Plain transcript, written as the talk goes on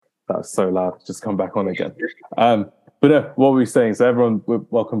That's so loud. Just come back on again. What were we saying? So everyone,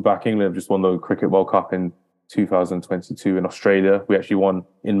 welcome back. England have just won the Cricket World Cup in 2022 in Australia. We actually won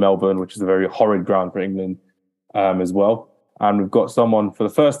in Melbourne, which is a very horrid ground for England as well. And we've got someone for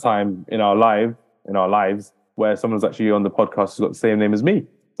the first time in our lives, where someone's actually on the podcast who's got the same name as me.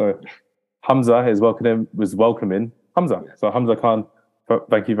 So Hamza was welcoming Hamza. So Hamza Khan,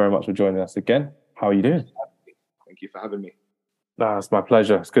 thank you very much for joining us again. How are you doing? Thank you for having me. It's my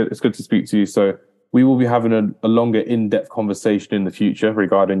pleasure. It's good to speak to you. So we will be having a longer, in-depth conversation in the future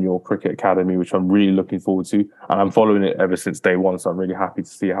regarding your cricket academy, which I'm really looking forward to. And I'm following it ever since day one, so I'm really happy to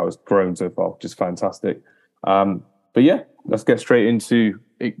see how it's grown so far, which is fantastic. But yeah, let's get straight into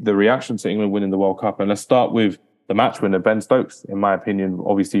the reaction to England winning the World Cup. And let's start with the match winner, Ben Stokes, in my opinion,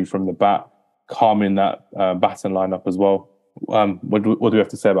 obviously from the bat, calming that batting lineup as well. What do we have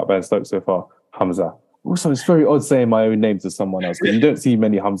to say about Ben Stokes so far, Hamza? Also, it's very odd saying my own name to someone else because you don't see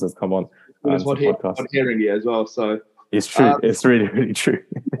many Hamzas come on podcast. I'm hearing it as well, so it's true. It's really, really true.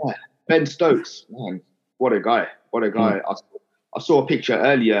 Yeah. Ben Stokes, man, what a guy! What a guy! I saw a picture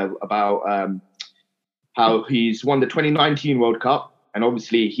earlier about how he's won the 2019 World Cup, and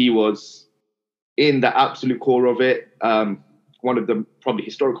obviously he was in the absolute core of it. One of the probably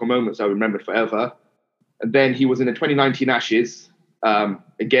historical moments I remember forever. And then he was in the 2019 Ashes,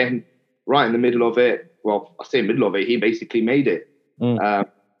 again, right in the middle of it. Well, I say middle of it, he basically made it.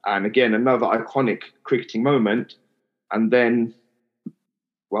 And again, another iconic cricketing moment. And then,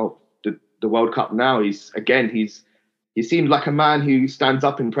 well, the World Cup now, he seems like a man who stands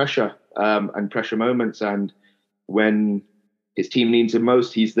up in pressure and pressure moments. And when his team needs him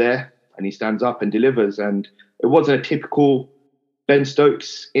most, he's there and he stands up and delivers. And it wasn't a typical Ben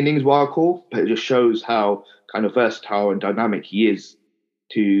Stokes innings what I call, but it just shows how kind of versatile and dynamic he is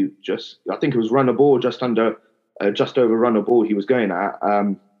to I think it was run a ball, just over run a ball he was going at.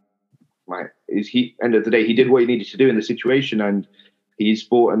 End of the day, he did what he needed to do in the situation, and he's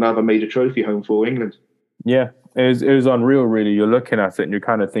brought another major trophy home for England. Yeah, it was unreal, really. You're looking at it and you're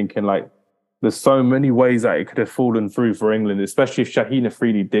kind of thinking, like, there's so many ways that it could have fallen through for England, especially if Shaheen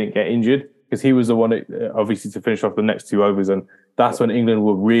Afridi didn't get injured, because he was the one, obviously, to finish off the next 2 overs, and that's when England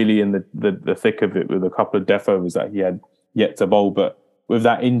were really in the thick of it with a couple of death overs that he had yet to bowl. But with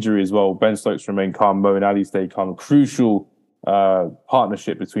that injury as well, Ben Stokes remained calm, Moeen Ali stayed calm. Crucial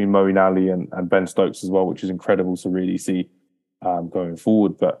partnership between Moeen Ali and Ben Stokes as well, which is incredible to really see going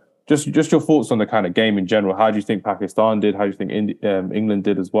forward. But just your thoughts on the kind of game in general. How do you think Pakistan did? How do you think England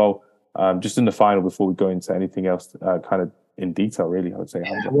did as well? Just in the final before we go into anything else kind of in detail, really, I would say.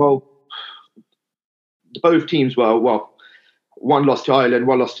 Well, both teams were, one lost to Ireland,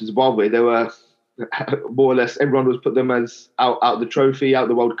 one lost to Zimbabwe. They were more or less, everyone was put them as out the trophy, out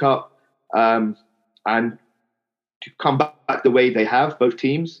the World Cup. And to come back the way they have, both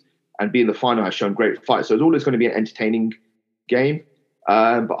teams, and be in the final has shown great fight. So it's always going to be an entertaining game.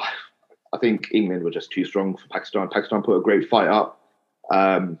 But I think England were just too strong for Pakistan. Pakistan put a great fight up.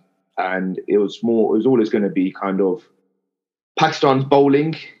 And it was always going to be kind of Pakistan's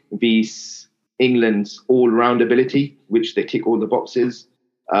bowling vs England's all-round ability, which they tick all the boxes.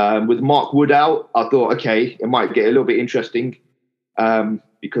 With Mark Wood out, I thought, okay, it might get a little bit interesting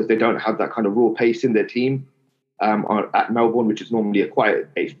because they don't have that kind of raw pace in their team at Melbourne, which is normally quite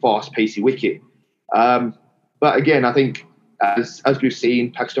a fast, pacey wicket. But again, I think as we've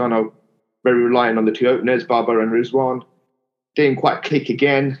seen, Pakistan are very reliant on the two openers, Babar and Rizwan. Didn't quite click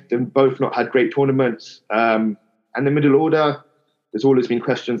again. They've both not had great tournaments. And the middle order, there's always been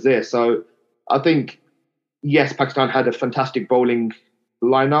questions there. So I think, yes, Pakistan had a fantastic bowling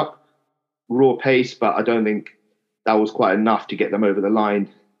lineup, raw pace, but I don't think that was quite enough to get them over the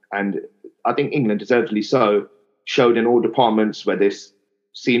line. And I think England, deservedly so, showed in all departments, whether it's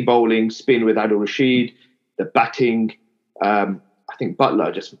seam bowling, spin with Adil Rashid, the batting. I think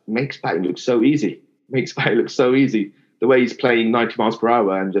Butler just makes batting look so easy. The way he's playing 90 miles per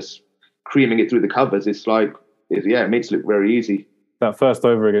hour and just creaming it through the covers, it makes it look very easy. That first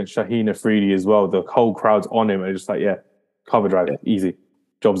over against Shaheen Afridi as well, the whole crowd's on him and just like, cover drive, easy.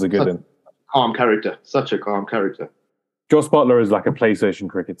 Jobs are good. Such a calm character. Jos Buttler is like a PlayStation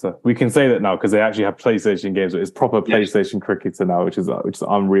cricketer. We can say that now because they actually have PlayStation games. It's proper PlayStation cricketer now, which is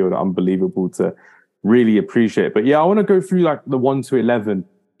unreal and unbelievable to really appreciate. But I want to go through like the 1 to 11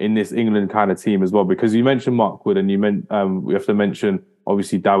 in this England kind of team as well, because you mentioned Mark Wood and we have to mention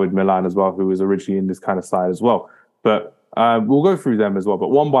obviously Dawid Milan as well, who was originally in this kind of side as well. But we'll go through them as well. But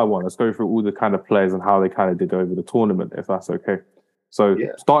one by one, let's go through all the kind of players and how they kind of did over the tournament, if that's okay. So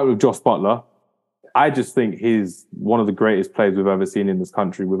starting with Jos Buttler, I just think he's one of the greatest players we've ever seen in this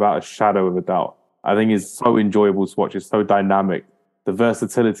country, without a shadow of a doubt. I think he's so enjoyable to watch. He's so dynamic. the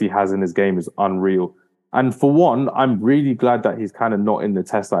versatility he has in his game is unreal. And for one, I'm really glad that he's kind of not in the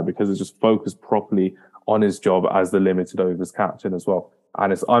test side because it's just focused properly on his job as the limited overs captain as well.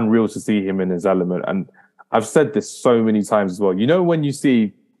 And it's unreal to see him in his element. And I've said this so many times as well. You know, when you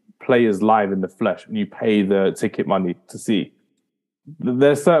see players live in the flesh and you pay the ticket money to see,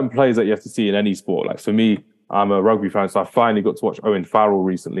 there's certain players that you have to see in any sport. Like for me, I'm a rugby fan, so I finally got to watch Owen Farrell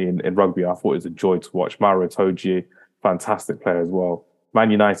recently in rugby. I thought it was a joy to watch. Maro Itoje, fantastic player as well. Man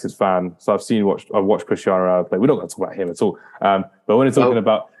United fan, so I've watched Cristiano Ronaldo play. We're not going to talk about him at all. But when we're talking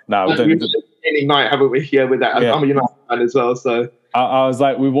about now, any night, haven't we? Yeah, with that, I'm a United fan as well. So I was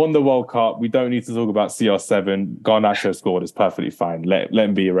like, we won the World Cup. We don't need to talk about CR7. Garnacho scored. It's perfectly fine. Let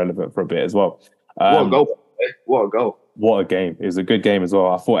him be irrelevant for a bit as well. What a goal! What a goal! What a game. It was a good game as well.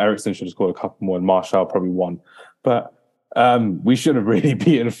 I thought Ericsson should have scored a couple more and Martial probably won. But we should have really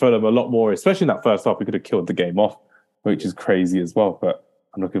beaten Fulham a lot more, especially in that first half. We could have killed the game off, which is crazy as well. But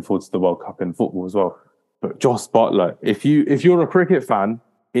I'm looking forward to the World Cup in football as well. But Jos Buttler, if you're a cricket fan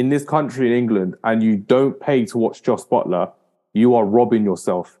in this country, in England, and you don't pay to watch Jos Buttler, you are robbing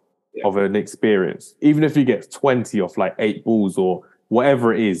yourself of an experience. Even if he gets 20 off like 8 balls or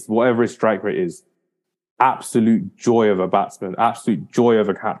whatever it is, whatever his strike rate is, absolute joy of a batsman, absolute joy of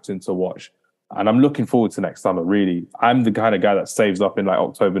a captain to watch. And I'm looking forward to next summer, really. I'm the kind of guy that saves up in like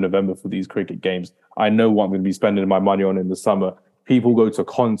October, November for these cricket games. I know what I'm going to be spending my money on in the summer. People go to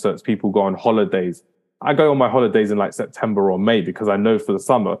concerts, people go on holidays. I go on my holidays in like September or May because I know for the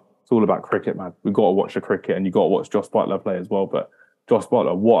summer, it's all about cricket, man. We've got to watch the cricket and you've got to watch Jos Buttler play as well. But Jos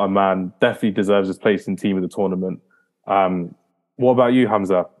Buttler, what a man. Definitely deserves his place in team of the tournament. What about you,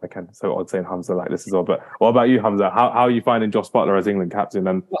 Hamza? Again, so odd saying Hamza like this as well. But what about you, Hamza? How are you finding Jos Buttler as England captain?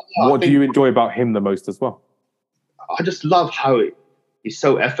 And what do you enjoy about him the most as well? I just love how he's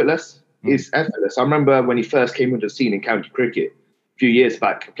so effortless. He's effortless. I remember when he first came onto the scene in county cricket a few years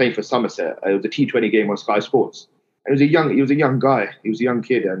back, playing for Somerset. It was a T20 game on Sky Sports. And he was a young guy. He was a young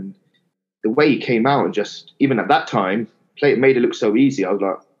kid. And the way he came out and just, even at that time, made it look so easy. I was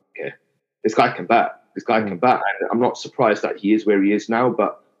like, okay, this guy can bat. This guy can bat. And I'm not surprised that he is where he is now,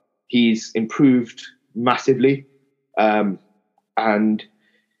 but he's improved massively. And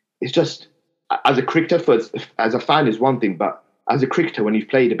it's just, as a cricketer, as a fan is one thing, but as a cricketer, when you've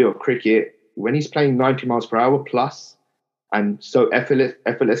played a bit of cricket, when he's playing 90 miles per hour plus and so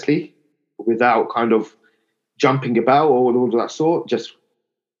effortlessly without kind of jumping about or all of that sort, just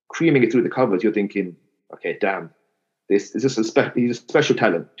creaming it through the covers, you're thinking, okay, damn, this is just he's a special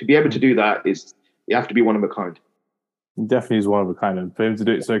talent. To be able to do that you have to be one of a kind. He definitely is one of a kind, and for him to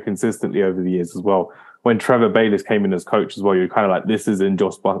do it so consistently over the years as well. When Trevor Bayliss came in as coach as well, you're kind of like, this is in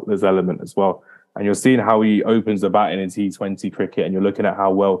Jos Buttler's element as well. And you're seeing how he opens the batting in T20 cricket, and you're looking at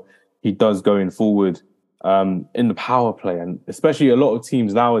how well he does going forward in the power play. And especially a lot of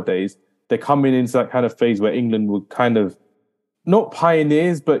teams nowadays, they're coming into that kind of phase where England would kind of not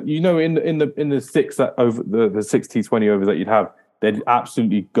pioneers, but in the six that over the 6 T20 overs that you'd have, they'd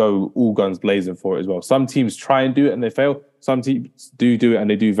absolutely go all guns blazing for it as well. Some teams try and do it and they fail. Some teams do it and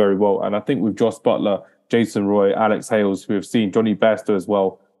they do very well. And I think with Jos Buttler, Jason Roy, Alex Hales, who have seen Johnny Bairstow as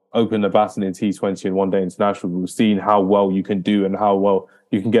well open the baton in T20 and one day international, we've seen how well you can do and how well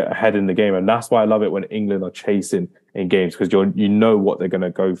you can get ahead in the game. And that's why I love it when England are chasing in games, because you know what they're going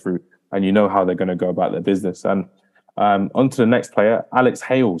to go through and you know how they're going to go about their business. And on to the next player, Alex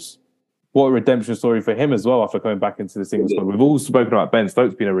Hales. What a redemption story for him as well after coming back into the single squad. We've all spoken about Ben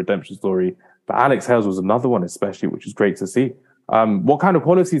Stokes being a redemption story, but Alex Hales was another one especially, which is great to see. What kind of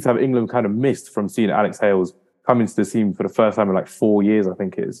qualities have England kind of missed from seeing Alex Hales come into the team for the first time in like 4 years, I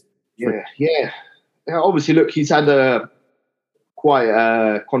think it is? Yeah. Obviously, look, he's had a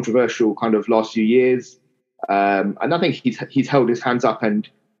quite controversial kind of last few years. And I think he's held his hands up and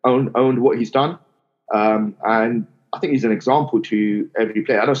owned what he's done. And I think he's an example to every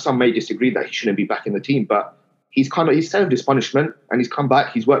player. I know some may disagree that he shouldn't be back in the team, but he's served his punishment and he's come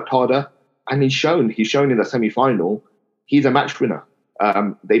back. He's worked harder and he's shown in the semi-final, he's a match winner.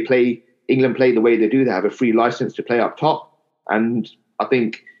 England play the way they do. They have a free license to play up top. And I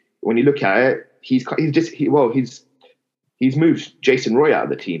think when you look at it, he's moved Jason Roy out of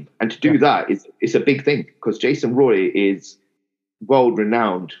the team. And to do that is a big thing, because Jason Roy is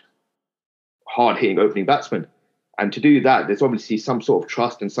world-renowned, hard-hitting opening batsman. And to do that, there's obviously some sort of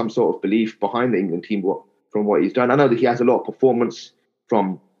trust and some sort of belief behind the England team from what he's done. I know that he has a lot of performance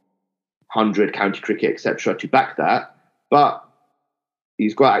from 100 county cricket, etc., to back that, but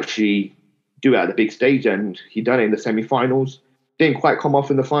he's got to actually do it at the big stage, and he done it in the semi-finals. Didn't quite come off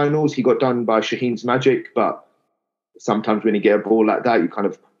in the finals. He got done by Shaheen's magic, but sometimes when you get a ball like that, you kind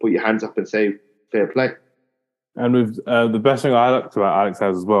of put your hands up and say, fair play. And with the best thing I liked about Alex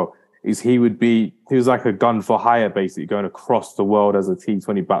Hales as well is he was like a gun for hire, basically going across the world as a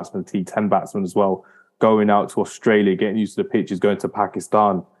T20 batsman, T10 batsman as well, going out to Australia, getting used to the pitches, going to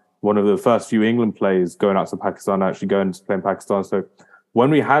Pakistan. One of the first few England players going out to Pakistan, actually going to play in Pakistan. So when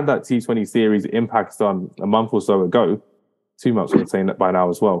we had that T20 series in Pakistan a month or so ago, 2 months, I'm saying that by now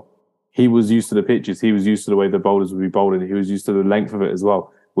as well, he was used to the pitches. He was used to the way the bowlers would be bowling. He was used to the length of it as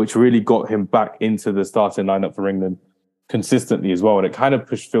well, which really got him back into the starting lineup for England consistently as well. And it kind of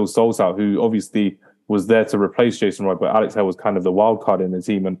pushed Phil Salt out, who obviously was there to replace Jason Roy, but Alex Hale was kind of the wild card in the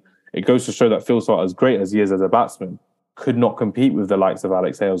team. And it goes to show that Phil Salt, as great as he is as a batsman, could not compete with the likes of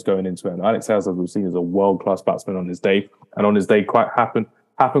Alex Hales going into it. And Alex Hales, as we've seen, is a world-class batsman on his day. And on his day, happened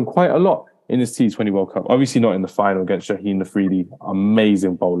quite a lot in this T20 World Cup. Obviously not in the final against Shaheen Afridi.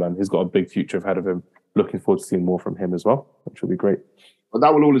 Amazing bowler, and he's got a big future ahead of him. Looking forward to seeing more from him as well, which will be great. Well,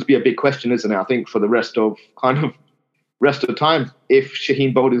 that will always be a big question, isn't it? I think for the rest of the time, if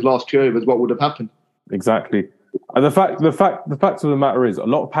Shaheen bowled his last 2 overs, what would have happened? Exactly. And the fact of the matter is, a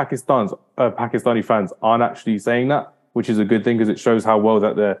lot of Pakistani fans aren't actually saying that, which is a good thing because it shows how well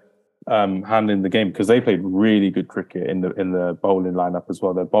that they're handling the game, because they played really good cricket in the bowling lineup as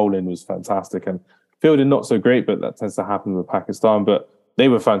well. Their bowling was fantastic, and fielding not so great, but that tends to happen with Pakistan. But they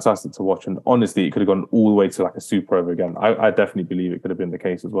were fantastic to watch, and honestly, it could have gone all the way to like a super over again. I definitely believe it could have been the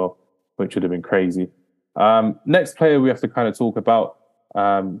case as well, which would have been crazy. Next player we have to kind of talk about.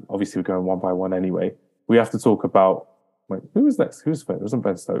 Obviously, we're going one by one anyway. We have to talk about who was next? It wasn't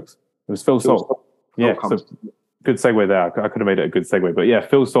Ben Stokes. It was Phil Salt. Yeah, so good segue there. I could have made it a good segue, but yeah,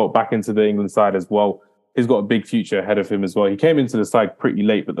 Phil Salt back into the England side as well. He's got a big future ahead of him as well. He came into the side pretty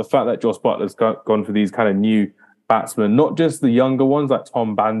late, but the fact that Jos Buttler's gone for these kind of new batsmen, not just the younger ones like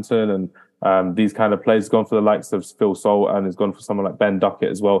Tom Banton and these kind of players, gone for the likes of Phil Salt and has gone for someone like Ben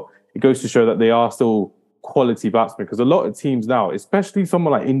Duckett as well. It goes to show that they are still quality batsmen, because a lot of teams now, especially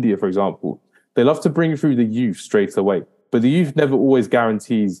someone like India, for example, they love to bring through the youth straight away, but the youth never always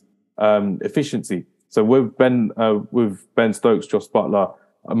guarantees efficiency. So with Ben Stokes, Jos Buttler,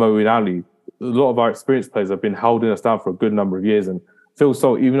 Moeen Ali, a lot of our experienced players have been holding us down for a good number of years. And Phil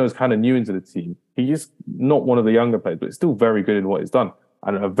Salt, even though he's kind of new into the team, he's not one of the younger players, but he's still very good in what he's done,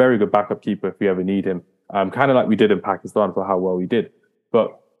 and a very good backup keeper if we ever need him. Kind of like we did in Pakistan for how well we did.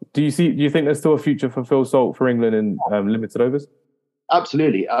 But do you think there's still a future for Phil Salt for England in limited overs?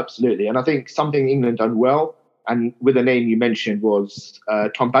 Absolutely. And I think something England done well, and with the name you mentioned, was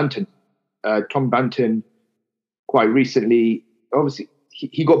Tom Banton. Tom Banton, quite recently, obviously,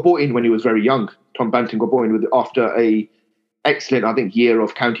 he got brought in when he was very young. Tom Banton got brought in after a excellent, I think, year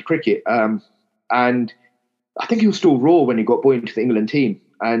of county cricket. And I think he was still raw when he got brought into the England team.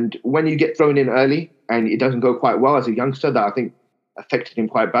 And when you get thrown in early and it doesn't go quite well as a youngster, that I think affected him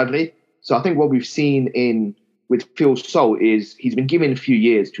quite badly. So I think what we've seen with Phil Salt is he's been given a few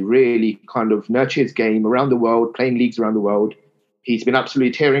years to really kind of nurture his game around the world, playing leagues around the world. He's been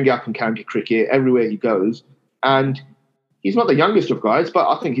absolutely tearing up in county cricket everywhere he goes. And he's not the youngest of guys, but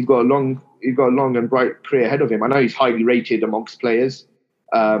I think he's got a long and bright career ahead of him. I know he's highly rated amongst players.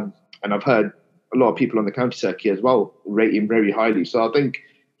 And I've heard a lot of people on the county circuit as well rate him very highly. So I think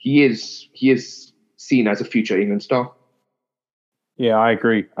he is seen as a future England star. Yeah, I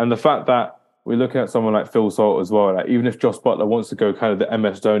agree. And the fact that we're looking at someone like Phil Salt as well, like even if Jos Buttler wants to go kind of the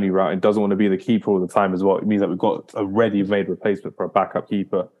MS Dhoni route and doesn't want to be the keeper all the time as well, it means that we've got a ready-made replacement for a backup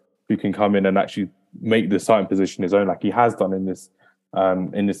keeper who can come in and actually make the starting position his own, like he has done in this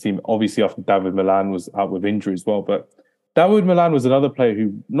team. Obviously, after David Milan was out with injury as well, but David Milan was another player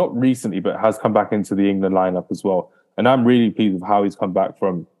who, not recently, but has come back into the England lineup as well. And I'm really pleased with how he's come back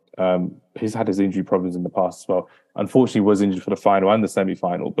from. He's had his injury problems in the past as well. Unfortunately, was injured for the final and the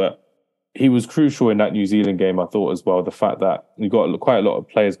semi-final, but he was crucial in that New Zealand game, I thought, as well. The fact that we've got quite a lot of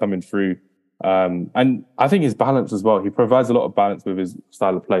players coming through. And I think his balance as well. He provides a lot of balance with his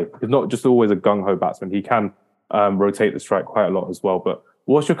style of play. He's not just always a gung-ho batsman. He can rotate the strike quite a lot as well. But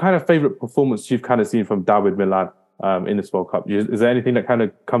what's your kind of favourite performance you've kind of seen from David Milan in this World Cup? Is there anything that kind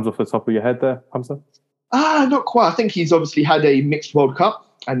of comes off the top of your head there, Hamza? Not quite. I think he's obviously had a mixed World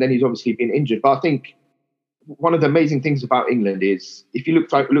Cup, and then he's obviously been injured. But I think one of the amazing things about England is if you look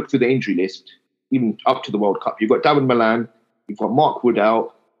through the injury list, even up to the World Cup, you've got David Milan, you've got Mark Wood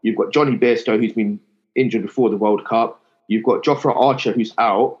out, you've got Johnny Bairstow, who's been injured before the World Cup, you've got Jofra Archer, who's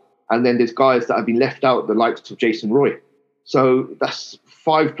out, and then there's guys that have been left out, the likes of Jason Roy. So that's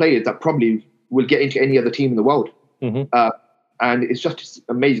 5 players that probably will get into any other team in the world. Mm-hmm. And it's just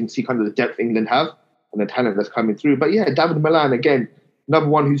amazing to see kind of the depth England have and the talent that's coming through. But yeah, David Milan, again, another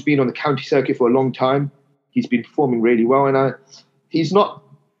one who's been on the county circuit for a long time. He's been performing really well, and he's not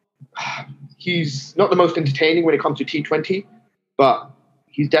he's not the most entertaining when it comes to T20, but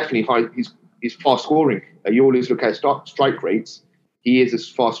he's definitely high. He's fast scoring. You always look at strike rates. He is a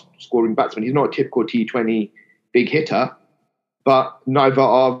fast scoring batsman. He's not a typical T20 big hitter, but neither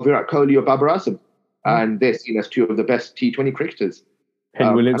are Virat Kohli or Babar Azam. And they're seen as two of the best T20 cricketers.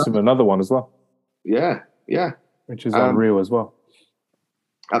 Finn Williamson, another one as well. Yeah. Which is unreal as well.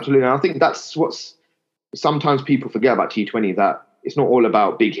 Absolutely. And I think that's what's sometimes people forget about T20, that it's not all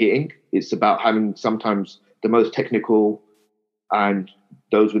about big hitting. It's about having sometimes the most technical and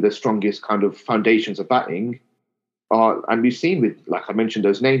those with the strongest kind of foundations of batting. And we've seen with, like I mentioned,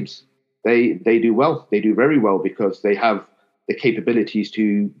 those names, they do well. They do very well because they have the capabilities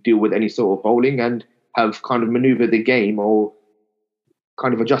to deal with any sort of bowling and have kind of maneuvered the game or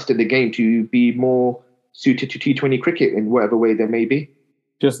kind of adjusted the game to be more suited to T20 cricket in whatever way there may be.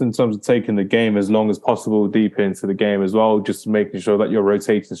 Just in terms of taking the game as long as possible deep into the game as well, just making sure that you're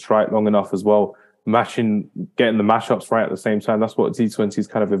rotating strike long enough as well, getting the mashups right at the same time. That's what T20 has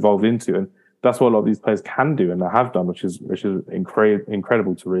kind of evolved into, and that's what a lot of these players can do and have done, which is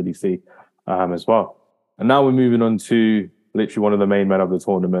incredible to really see as well. And now we're moving on to literally one of the main men of the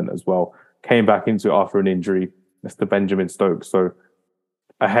tournament as well. Came back into it after an injury, Mr. Benjamin Stokes. So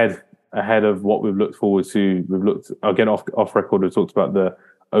ahead of what we've looked forward to, we've looked again off record. We talked about the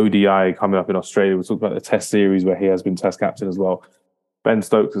ODI coming up in Australia. We talked about the Test series where he has been Test captain as well. Ben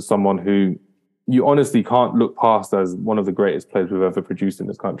Stokes is someone who you honestly can't look past as one of the greatest players we've ever produced in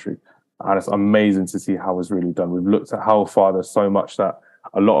this country. And it's amazing to see how it's really done. We've looked at how far there's so much that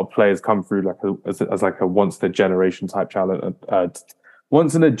a lot of players come through as like a once in a generation type talent,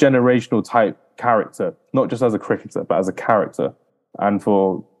 once in a generational type character, not just as a cricketer, but as a character. And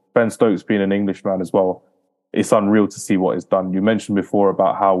for Ben Stokes being an Englishman as well, it's unreal to see what he's done. You mentioned before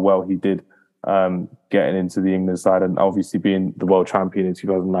about how well he did getting into the England side and obviously being the world champion in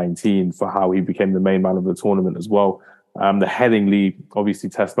 2019 for how he became the main man of the tournament as well. The Headingley, obviously,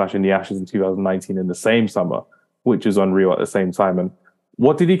 Test match in the Ashes in 2019 in the same summer, which is unreal at the same time. And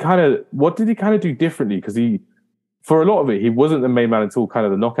what did he kind of do differently? Because for a lot of it, he wasn't the main man until kind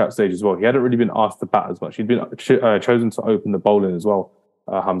of the knockout stage as well. He hadn't really been asked to bat as much. He'd been chosen to open the bowling as well,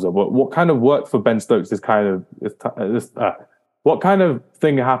 Hamza. But what kind of worked for Ben Stokes what kind of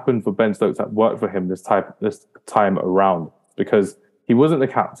thing happened for Ben Stokes that worked for him this time around? Because he wasn't the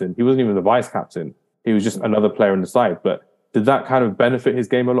captain. He wasn't even the vice captain. He was just another player on the side. But did that kind of benefit his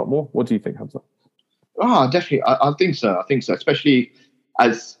game a lot more? What do you think, Hamza? Oh, definitely. I think so. I think so. Especially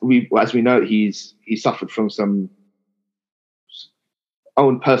as we know, he suffered from some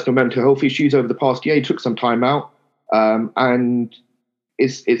own personal mental health issues over the past year. He took some time out, and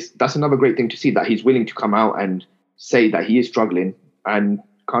that's another great thing to see, that he's willing to come out and say that he is struggling and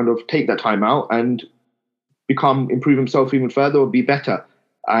kind of take that time out and improve himself even further or be better.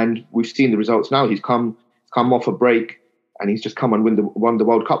 And we've seen the results now. He's come off a break and he's just come and won the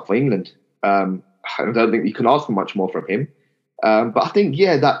World Cup for England. I don't think you can ask for much more from him. But I think,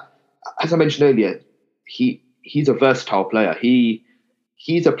 that, as I mentioned earlier, he's a versatile player.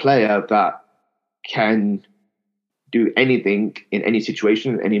 He's a player that can do anything in any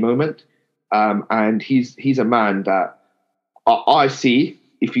situation, in any moment. And he's a man that I see,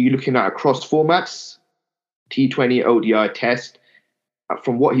 if you're looking at across formats, T20, ODI, Test,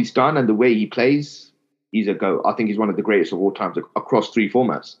 from what he's done and the way he plays, he's a go. I think he's one of the greatest of all times across three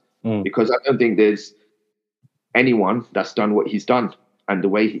formats. Because I don't think there's anyone that's done what he's done and the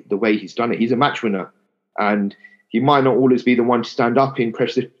way he's done it. He's a match winner, and he might not always be the one to stand up in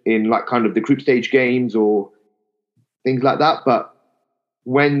pressure in like kind of the group stage games or things like that. But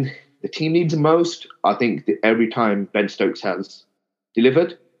when the team needs him most, I think that every time Ben Stokes has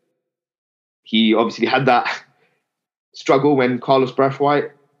delivered. He obviously had that struggle when Carlos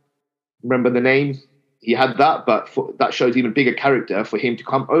Brathwaite, remember the name? He had that, but that shows even bigger character for him to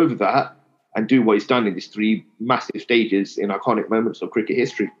come over that and do what he's done in these three massive stages in iconic moments of cricket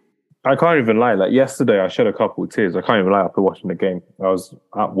history. I can't even lie. Like yesterday, I shed a couple of tears. I can't even lie after watching the game. I was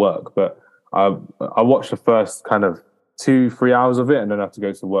at work, but I watched the first kind of 2-3 hours of it and then I had to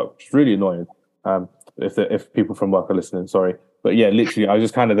go to work, which is really annoying. If people from work are listening, sorry. But yeah, literally, I was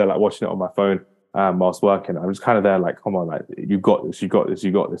just kind of there like watching it on my phone whilst working. I'm just kind of there like, come on, like you got this.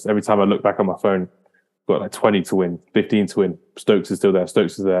 Every time I look back on my phone, got like 20 to win, 15 to win. Stokes is still there.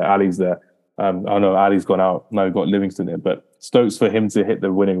 Stokes is there. Ali's there. I know Ali's gone out. Now we've got Livingston in, but Stokes, for him to hit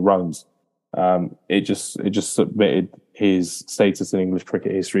the winning runs, it just submitted his status in English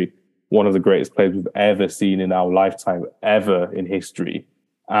cricket history. One of the greatest players we've ever seen in our lifetime, ever in history.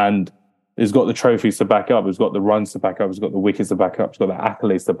 And he's got the trophies to back it up. He's got the runs to back up. He's got the wickets to back it up. He's got the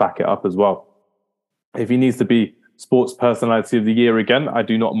accolades to back it up as well. If he needs to be Sports Personality of the Year again, I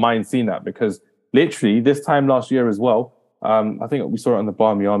do not mind seeing that, because literally this time last year as well, I think we saw it on the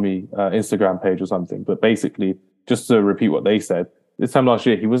Barmy Army Instagram page or something, but basically, just to repeat what they said, this time last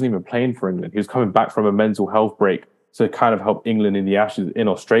year, he wasn't even playing for England. He was coming back from a mental health break to kind of help England in the Ashes in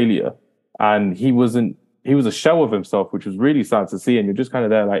Australia. And he was a shell of himself, which was really sad to see. And you're just kind of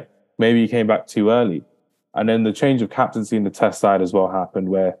there like, maybe he came back too early. And then the change of captaincy in the Test side as well happened,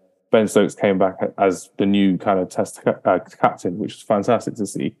 where Ben Stokes came back as the new kind of Test captain, which was fantastic to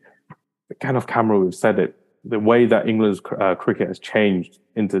see. But kind of camera, we've said it, the way that England's cricket has changed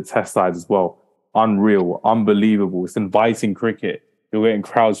into Test sides as well, unreal, unbelievable. It's inviting cricket. You're getting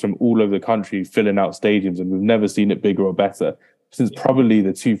crowds from all over the country filling out stadiums, and we've never seen it bigger or better since probably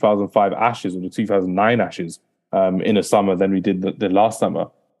the 2005 Ashes or the 2009 Ashes in a summer than we did the last summer.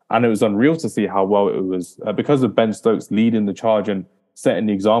 And it was unreal to see how well it was because of Ben Stokes leading the charge and setting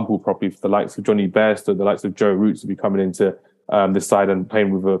the example properly for the likes of Johnny Bairstow, the likes of Joe Root to be coming into this side and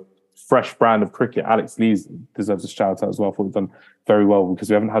playing with a fresh brand of cricket. Alex Lees deserves a shout out as well for we've done very well, because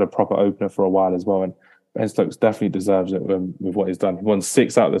we haven't had a proper opener for a while as well. And Ben Stokes definitely deserves it with what he's done. He won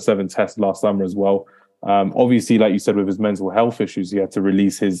 6 out of the 7 tests last summer as well. Obviously, like you said, with his mental health issues, he had to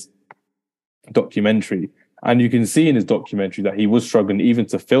release his documentary. And you can see in his documentary that he was struggling even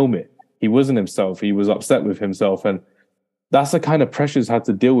to film it. He wasn't himself. He was upset with himself. And that's the kind of pressures he had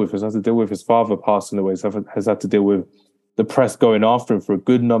to deal with. He had to deal with his father passing away. Has had to deal with the press going after him for a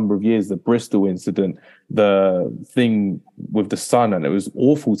good number of years, the Bristol incident, the thing with the Sun. And it was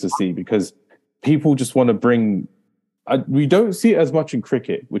awful to see, because people just want to bring... we don't see it as much in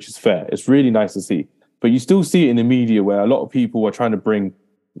cricket, which is fair. It's really nice to see. But you still see it in the media, where a lot of people are trying to bring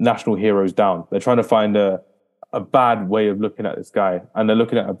national heroes down. They're trying to find a bad way of looking at this guy, and they're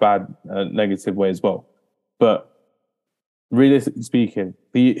looking at a bad, negative way as well. But realistically speaking,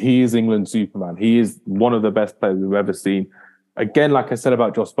 he is England's Superman. He is one of the best players we've ever seen. Again, like I said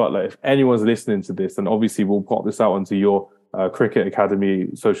about Jos Buttler, if anyone's listening to this, and obviously we'll pop this out onto your Cricket Academy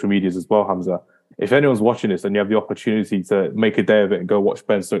social medias as well, Hamza. If anyone's watching this and you have the opportunity to make a day of it and go watch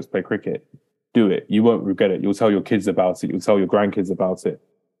Ben Stokes play cricket, do it. You won't regret it. You'll tell your kids about it. You'll tell your grandkids about it.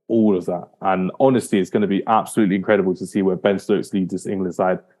 All of that. And honestly, it's going to be absolutely incredible to see where Ben Stokes leads this England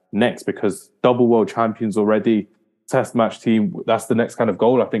side next, because double world champions already, Test match team, that's the next kind of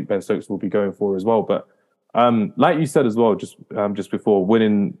goal I think Ben Stokes will be going for as well. But like you said as well, just before,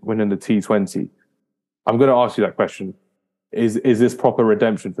 winning the T20, I'm going to ask you that question. Is this proper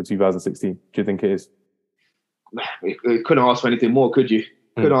redemption for 2016? Do you think it is? You couldn't ask for anything more, could you?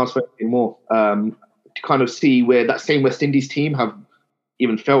 Couldn't ask for anything more. To kind of see where that same West Indies team have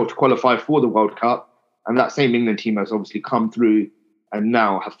even failed to qualify for the World Cup, and that same England team has obviously come through and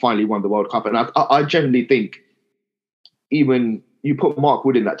now have finally won the World Cup. And I generally think, even you put Mark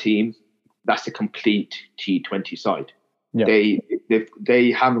Wood in that team, that's a complete T20 side. Yeah.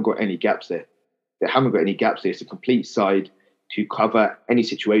 They haven't got any gaps there. They haven't got any gaps there. It's a complete side to cover any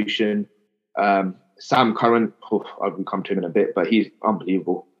situation. Sam Curran, I'll come to him in a bit, but he's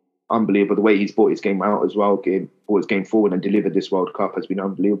unbelievable. Unbelievable. The way he's brought his game out as well, brought his game forward and delivered this World Cup has been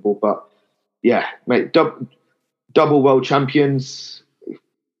unbelievable. But yeah, mate, double world champions,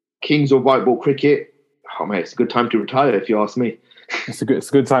 kings of white ball cricket. Oh, mate, it's a good time to retire, if you ask me. It's a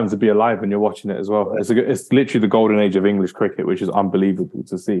good time to be alive when you're watching it as well. It's literally the golden age of English cricket, which is unbelievable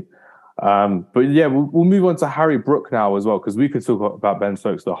to see. But yeah, we'll move on to Harry Brook now as well, because we could talk about Ben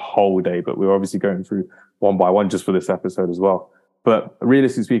Stokes the whole day, but we're obviously going through one by one just for this episode as well. But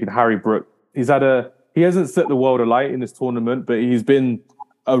realistically speaking, Harry Brook, he hasn't set the world alight in this tournament, but he's been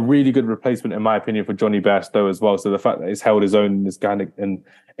a really good replacement, in my opinion, for Johnny Bairstow as well. So the fact that he's held his own in this kind of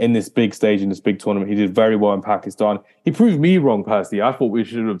in this big stage, in this big tournament, he did very well in Pakistan. He proved me wrong personally. I thought we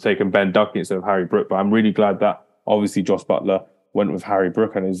should have taken Ben Duckett instead of Harry Brook, but I'm really glad that obviously Jos Buttler went with Harry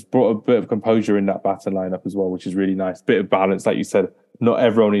Brook, and he's brought a bit of composure in that batting lineup as well, which is really nice. Bit of balance, like you said. Not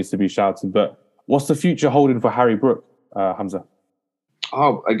everyone needs to be shouting, but what's the future holding for Harry Brook, Hamza?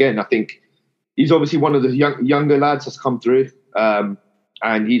 Oh, again, I think he's obviously one of the younger lads that's come through,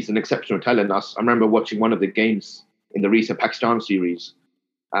 and he's an exceptional talent. I remember watching one of the games in the recent Pakistan series.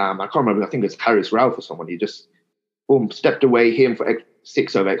 I can't remember. I think it's Haris Rauf or someone. He just stepped away, him for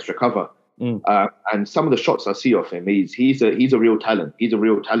 6 over extra cover. And some of the shots I see of him, he's a real talent. He's a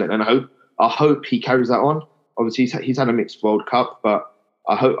real talent, and I hope he carries that on. Obviously, he's had a mixed World Cup, but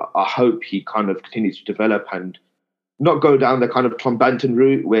I hope he kind of continues to develop and not go down the kind of Tom Banton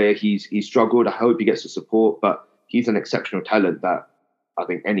route where he's struggled. I hope he gets the support, but he's an exceptional talent that I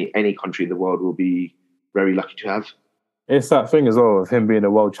think any country in the world will be very lucky to have. It's that thing as well of him being a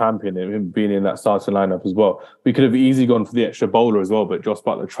world champion and him being in that starting lineup as well. We could have easily gone for the extra bowler as well, but Jos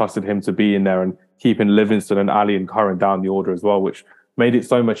Buttler trusted him to be in there and keeping Livingston and Ali and Curran down the order as well, which made it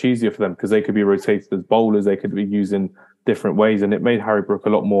so much easier for them because they could be rotated as bowlers, they could be using different ways, and it made Harry Brook a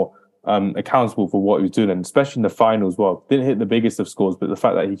lot more accountable for what he was doing, and especially in the final as well. Didn't hit the biggest of scores, but the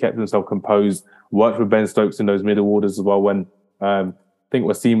fact that he kept himself composed, worked with Ben Stokes in those middle orders as well when I think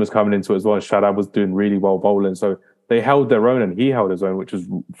Wasim was coming into it as well, and Shadab was doing really well bowling. So they held their own and he held his own, which was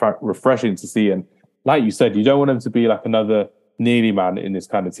refreshing to see. And like you said, you don't want him to be like another nearly man in this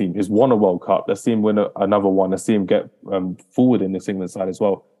kind of team. He's won a World Cup. Let's see him win another one. Let's see him get forward in this England side as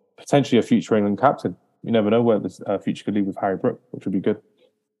well. Potentially a future England captain. You never know where this future could lead with Harry Brook, which would be good.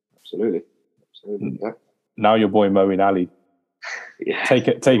 Absolutely. Yeah. Now your boy Moeen Ali. Yeah. Take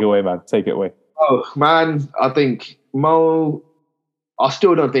it away, man. Take it away. Oh, man, I think Mo, I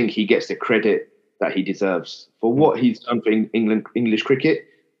still don't think he gets the credit that he deserves for what he's done for English cricket,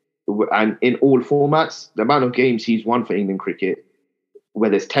 and in all formats. The amount of games he's won for England cricket,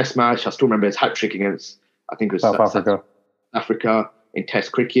 whether it's Test match, I still remember his hat trick against, I think it was South Africa in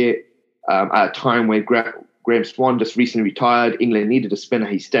Test cricket, at a time where Graham Swan just recently retired. England needed a spinner.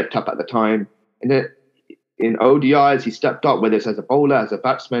 He stepped up at the time, and then in ODIs he stepped up, whether it's as a bowler, as a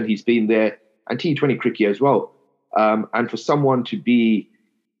batsman, he's been there, and T20 cricket as well. And for someone to be,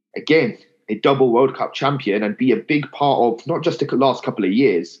 again, a double World Cup champion and be a big part of not just the last couple of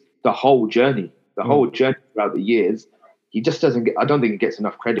years, the whole journey throughout the years, he just doesn't get, I don't think he gets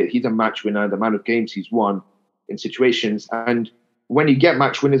enough credit. He's a match winner, the amount of games he's won in situations. And when you get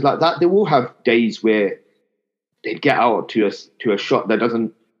match winners like that, they will have days where they get out to a shot that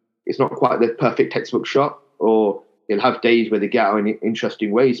doesn't, it's not quite the perfect textbook shot, or they'll have days where they get out in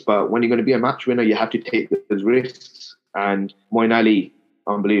interesting ways. But when you're going to be a match winner, you have to take those risks. And Moeen Ali,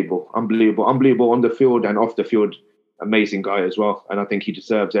 unbelievable on the field and off the field, amazing guy as well. And I think he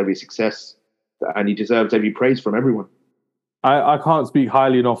deserves every success and he deserves every praise from everyone. I can't speak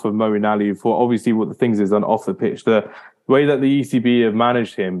highly enough of Moeen Ali for obviously what the things he's done off the pitch. The way that the ECB have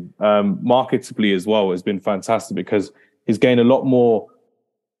managed him marketably as well has been fantastic because he's gained a lot more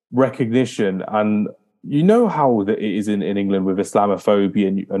recognition. And you know how it is in England with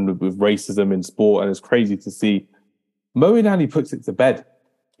Islamophobia and with racism in sport, and it's crazy to see. Moeen Ali puts it to bed.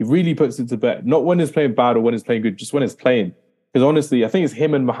 He really puts it to bed. Not when he's playing bad or when he's playing good, just when he's playing. Because honestly, I think it's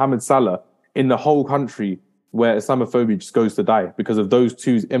him and Mohamed Salah in the whole country where Islamophobia just goes to die because of those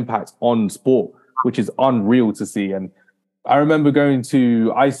two's impact on sport, which is unreal to see. And I remember going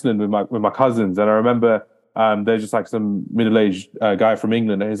to Iceland with my cousins, and I remember there's just like some middle-aged guy from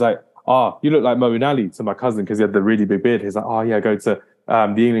England, and he's like, you look like Moeen Ali, to my cousin, because he had the really big beard. He's like, I go to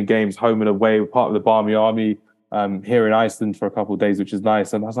the England games home and away, part of the Barmy Army here in Iceland for a couple of days, which is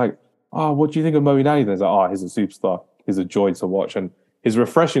nice. And I was like, what do you think of Moeen Ali? And he's like, he's a superstar. He's a joy to watch, and he's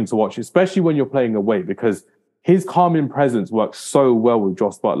refreshing to watch, especially when you're playing away, because his calming presence works so well with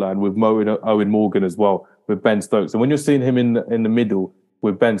Jos Buttler and with Owen Morgan as well, with Ben Stokes. And when you're seeing him in the middle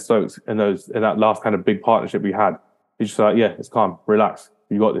with Ben Stokes in that last kind of big partnership we had, he's just like, it's calm, relax,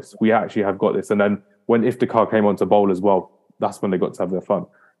 you got this. We actually have got this. And then when Iftikhar came on to bowl as well, that's when they got to have their fun.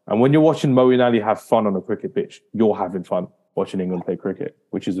 And when you're watching Moeen Ali have fun on a cricket pitch, you're having fun watching England play cricket,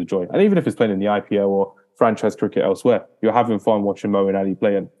 which is a joy. And even if it's playing in the IPL or franchise cricket elsewhere, you're having fun watching Moeen Ali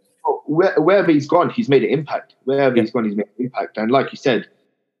playing. Wherever he's gone, he's made an impact. He's made an impact. And like you said,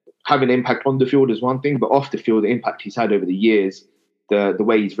 having an impact on the field is one thing, but off the field, the impact he's had over the years, the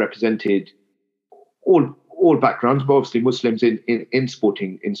way he's represented all backgrounds, but obviously Muslims in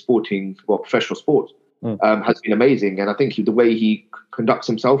sporting, professional sports, has been amazing. And I think the way he conducts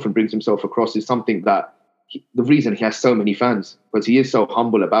himself and brings himself across is something that the reason he has so many fans, because he is so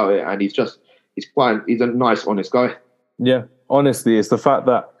humble about it, and he's a nice, honest guy. Yeah, honestly, it's the fact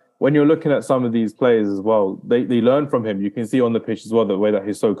that when you're looking at some of these players as well, they learn from him. You can see on the pitch as well the way that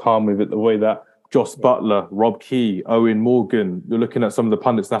he's so calm with it, the way that Jos Buttler, Rob Key, Owen Morgan, you're looking at some of the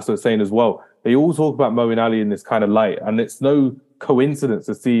pundits that's what they're saying as well. They all talk about Moeen Ali in this kind of light, and it's no coincidence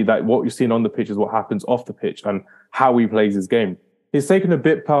to see that what you're seeing on the pitch is what happens off the pitch and how he plays his game. He's taken a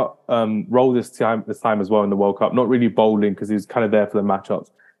bit part role this time as well in the World Cup, not really bowling because he's kind of there for the matchups,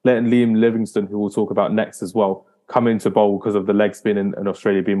 letting Liam Livingstone, who we'll talk about next as well, come into bowl because of the leg spin and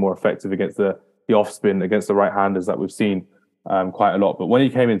Australia being more effective against the off spin against the right-handers that we've seen quite a lot. But when he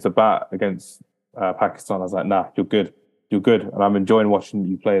came into bat against Pakistan, I was like, nah, you're good. And I'm enjoying watching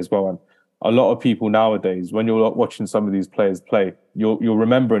you play as well. And a lot of people nowadays, when you're watching some of these players play, you're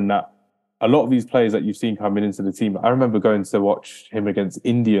remembering that a lot of these players that you've seen coming into the team. I remember going to watch him against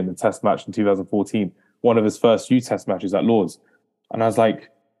India in the test match in 2014, one of his first few test matches at Lord's. And I was like,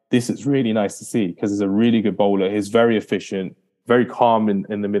 this is really nice to see because he's a really good bowler. He's very efficient, very calm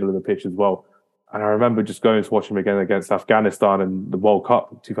in the middle of the pitch as well. And I remember just going to watch him again against Afghanistan in the World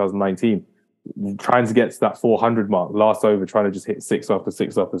Cup 2019, trying to get to that 400 mark, last over, trying to just hit six after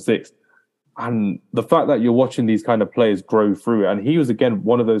six after six. And the fact that you're watching these kind of players grow through it, and he was, again,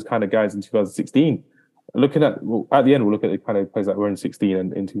 one of those kind of guys in 2016. Looking at the end, we'll look at the kind of players that were in 16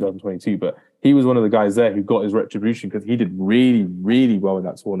 and in 2022, but he was one of the guys there who got his retribution because he did really, really well in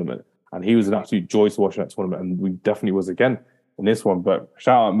that tournament. And he was an absolute joy to watch in that tournament. And we definitely was again in this one. But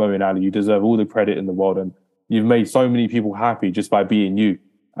shout out Moeen Ali. You deserve all the credit in the world. And you've made so many people happy just by being you.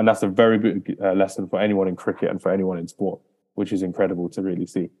 And that's a very good lesson for anyone in cricket and for anyone in sport, which is incredible to really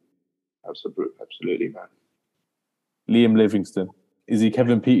see. Absolutely, man. Liam Livingstone. Is he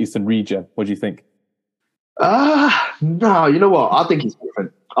Kevin Peterson regen? What do you think? No, you know what? I think he's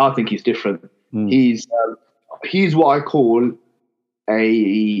different. He's what I call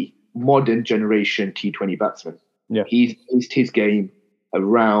a modern generation T20 batsman. Yeah. He's based his game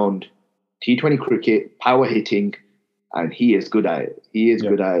around T20 cricket, power hitting, and he is good at it.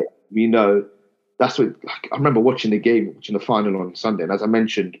 Good at it. We know that's what, I remember watching the final on Sunday, and as I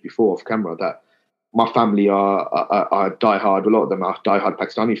mentioned before off camera, that my family are diehard, a lot of them are diehard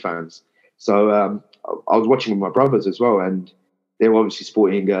Pakistani fans. So I was watching with my brothers as well, and they were obviously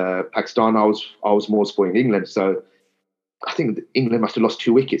supporting Pakistan. I was more supporting England. So I think England must have lost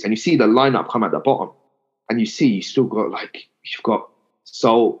 2 wickets, and you see the lineup come at the bottom, and you still got you've got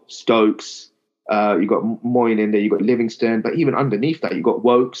Salt, Stokes, you've got Moeen in there, you've got Livingstone, but even underneath that you've got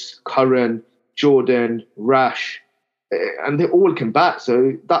Wokes, Curran, Jordan, Rash, and they all can bat.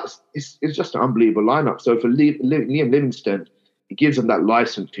 So it's just an unbelievable lineup. So for Liam Livingstone, it gives them that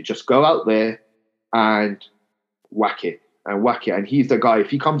license to just go out there and whack it. And he's the guy, if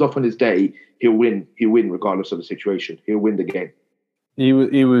he comes off on his day, he'll win regardless of the situation. He'll win the game. He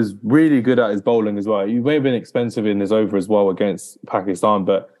was really good at his bowling as well. He may have been expensive in his over as well against Pakistan,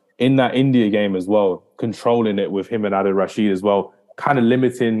 but in that India game as well, controlling it with him and Adil Rashid as well, kind of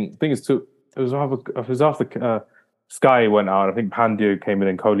limiting. I think it was after Sky went out. I think Pandya came in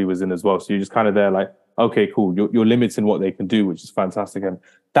and Kohli was in as well. So you're just kind of there like, okay, cool. You're limiting what they can do, which is fantastic. And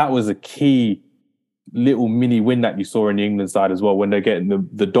that was a key little mini win that you saw in the England side as well, when they're getting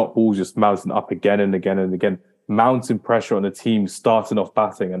the dot balls just mounting up again and again and again, mounting pressure on the team, starting off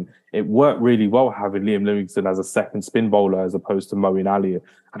batting. And it worked really well having Liam Livingstone as a second spin bowler as opposed to Moeen Ali.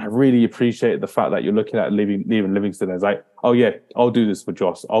 And I really appreciate the fact that you're looking at Liam Livingstone as like, oh yeah, I'll do this for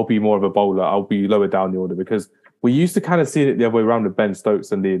Joss. I'll be more of a bowler. I'll be lower down the order, because we used to kind of see it the other way around with Ben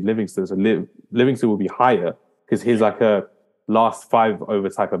Stokes and Liam Livingstone. So Livingstone will be higher because he's like a last 5 over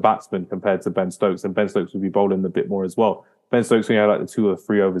type of batsman compared to Ben Stokes, and Ben Stokes would be bowling a bit more as well. Ben Stokes only had like the 2 or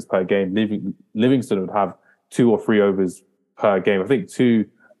 3 overs per game. Livingstone would have 2 or 3 overs per game. I think 2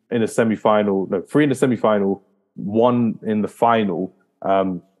 in the semi-final, 3 in the semi-final, 1 in the final,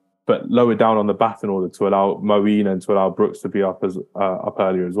 but lower down on the batting order to allow Moeen and to allow Brooks to be up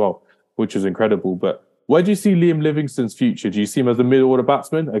earlier as well, which is incredible. But where do you see Liam Livingstone's future? Do you see him as a middle-order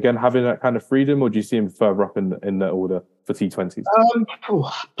batsman, again, having that kind of freedom, or do you see him further up in the order for T20s?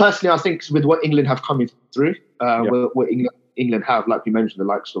 Personally, I think with what England have coming through, what England have, like we mentioned, the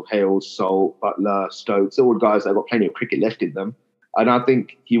likes of Hales, Salt, Butler, Stokes, all guys that have got plenty of cricket left in them. And I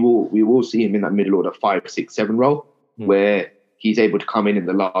think we will see him in that middle-order 5, 6, 7 role, where he's able to come in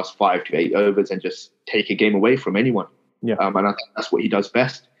the last 5 to 8 overs and just take a game away from anyone. Yeah. And I think that's what he does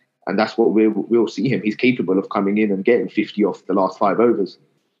best. And that's what we'll see him. He's capable of coming in and getting 50 off the last 5 overs.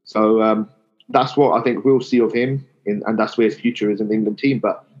 So that's what I think we'll see of him, and that's where his future is in the England team.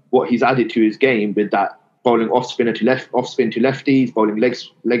 But what he's added to his game with that bowling off spin to lefties, bowling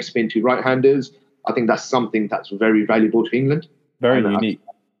leg spin to right-handers, I think that's something that's very valuable to England. Very unique.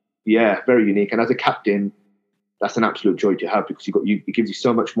 Very unique. And as a captain, that's an absolute joy to have, because it gives you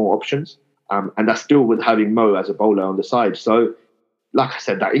so much more options. And that's still with having Mo as a bowler on the side. So, like I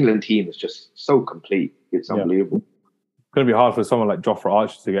said, that England team is just so complete. It's unbelievable. It's going to be hard for someone like Jofra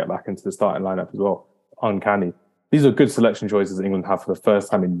Archer to get back into the starting lineup as well. Uncanny. These are good selection choices England have for the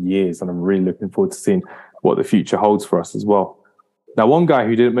first time in years, and I'm really looking forward to seeing what the future holds for us as well. Now, one guy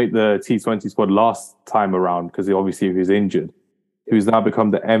who didn't make the T20 squad last time around because he was injured, who's now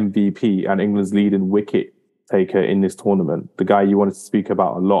become the MVP and England's leading wicket taker in this tournament, the guy you wanted to speak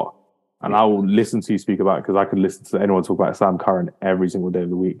about a lot. And I will listen to you speak about it, because I could listen to anyone talk about Sam Curran every single day of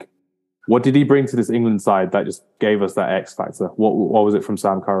the week. What did he bring to this England side that just gave us that X factor? What was it from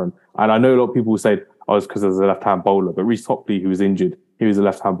Sam Curran? And I know a lot of people will say, it's because there's a left-hand bowler. But Reece Topley, who was injured, he was a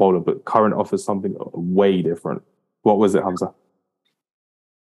left-hand bowler. But Curran offers something way different. What was it, Hamza?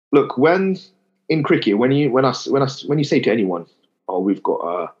 Look, when in cricket, when you say to anyone, we've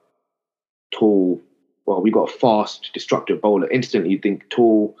got tall. Well, we got a fast, destructive bowler. Instantly, you think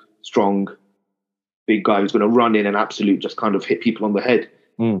tall, strong, big guy who's going to run in and absolute just kind of hit people on the head.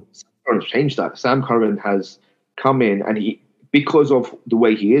 Mm. Sam Curran's changed that. Sam Curran has come in, and he, because of the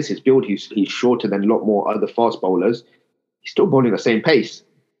way he is, his build, he's shorter than a lot more other fast bowlers. He's still bowling the same pace,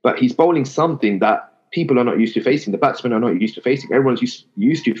 but he's bowling something that people are not used to facing. The batsmen are not used to facing. Everyone's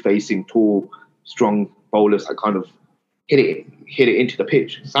used to facing tall, strong bowlers that kind of hit it into the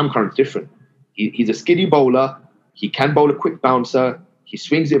pitch. Sam Curran's different. He's a skiddy bowler. He can bowl a quick bouncer. He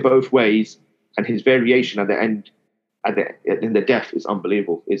swings it both ways, and his variation at the end, in the depth, is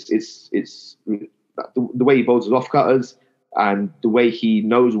unbelievable. It's the way he bowls his off cutters and the way he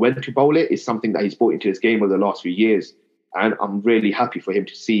knows when to bowl it is something that he's brought into his game over the last few years. And I'm really happy for him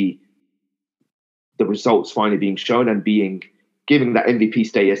to see the results finally being shown and giving that MVP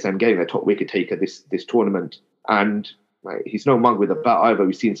status and getting a top wicket taker this tournament. And he's no mug with a bat either.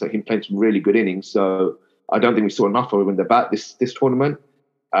 We've seen him playing some really good innings. So I don't think we saw enough of him in the bat this tournament.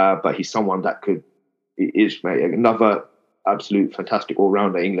 But he's someone that is another absolute fantastic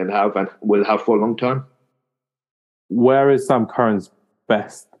all-rounder England have and will have for a long time. Where is Sam Curran's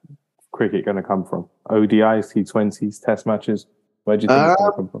best cricket going to come from? ODIs, T20s, Test matches? Where do you think it's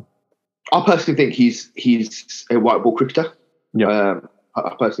going to come from? I personally think he's a white ball cricketer. Yeah.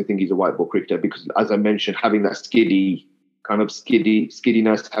 I personally think he's a white ball cricketer because, as I mentioned, having that skiddiness,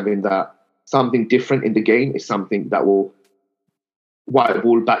 having that something different in the game is something that white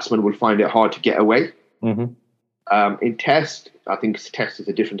ball batsmen will find it hard to get away. Mm-hmm. In Test, I think Test is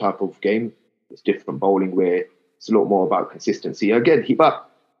a different type of game. It's different bowling where it's a lot more about consistency. Again, but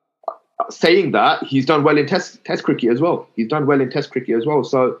saying that, he's done well in Test cricket as well.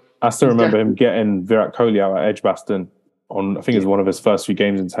 So I still remember him getting Virat Kohli out at Edgbaston on, I think it was one of his first few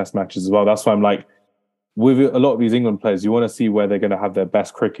games in Test matches as well. That's why I'm like, with a lot of these England players, you want to see where they're going to have their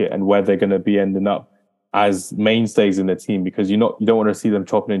best cricket and where they're going to be ending up as mainstays in the team, because you don't want to see them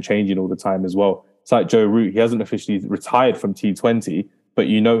chopping and changing all the time as well. It's like Joe Root. He hasn't officially retired from T20, but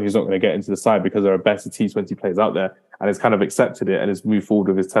he's not going to get into the side because there are better T20 players out there, and he's kind of accepted it and has moved forward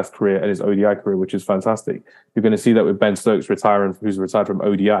with his Test career and his ODI career, which is fantastic. You're going to see that with Ben Stokes who's retired from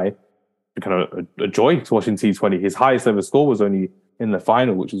ODI. Kind of a joy to watching T20. His highest ever score was only in the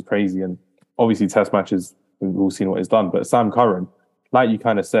final, which is crazy. And obviously Test matches, we've all seen what he's done. But Sam Curran, like you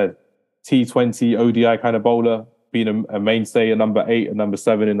kind of said, T20, ODI kind of bowler, being a mainstay, a number 8, a number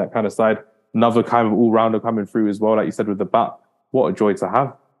 7 in that kind of side. Another kind of all-rounder coming through as well, like you said, with the bat. What a joy to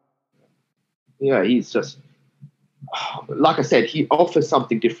have. Yeah, he's just, like I said, he offers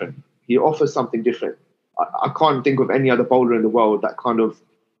something different. I can't think of any other bowler in the world that kind of,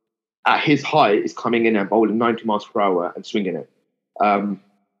 at his height, is coming in and bowling 90 miles per hour and swinging it.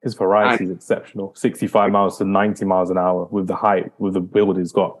 His variety is exceptional. 65 miles to 90 miles an hour with the height, with the build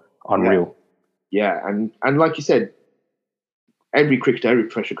he's got. Unreal. Yeah. And like you said, every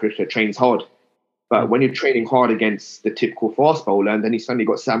pressure cricketer trains hard. But when you're training hard against the typical fast bowler, and then you suddenly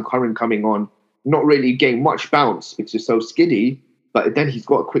got Sam Curran coming on, not really getting much bounce, it's just so skiddy, but then he's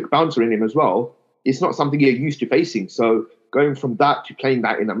got a quick bouncer in him as well. It's not something you're used to facing. So going from that to playing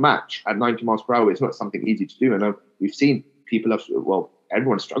that in a match at 90 miles per hour is not something easy to do. And we've seen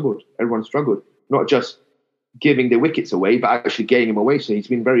everyone struggled. Not just giving the wickets away, but actually getting him away. So he's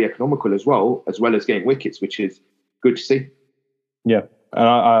been very economical as well as getting wickets, which is good to see. Yeah. And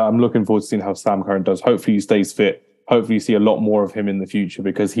I'm looking forward to seeing how Sam Curran does. Hopefully he stays fit. Hopefully you see a lot more of him in the future,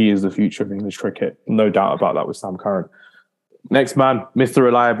 because he is the future of English cricket. No doubt about that with Sam Curran. Next man, Mr.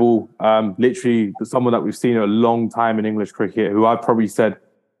 Reliable, literally someone that we've seen a long time in English cricket, who I've probably said,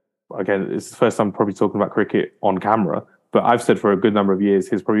 again, it's the first time probably talking about cricket on camera, but I've said for a good number of years,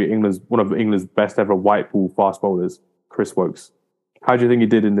 he's probably one of England's best ever white ball fast bowlers, Chris Woakes. How do you think he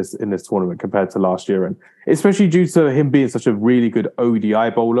did in this tournament compared to last year? And especially due to him being such a really good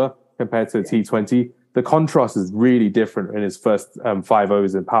ODI bowler compared to T20, the contrast is really different in his first 5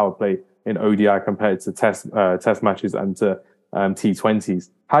 overs in power play in ODI compared to test matches and to T20s.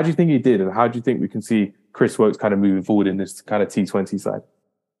 How do you think he did, and how do you think we can see Chris Woakes kind of moving forward in this kind of T20 side?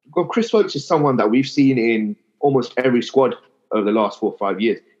 Well, Chris Woakes is someone that we've seen in almost every squad over the last 4 or 5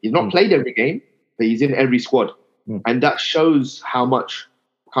 years. He's not played every game, but he's in every squad. And that shows how much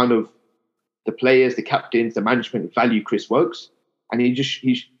kind of the players, the captains, the management value Chris Woakes. And he's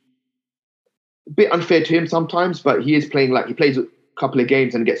a bit unfair to him sometimes, but he is playing he plays a couple of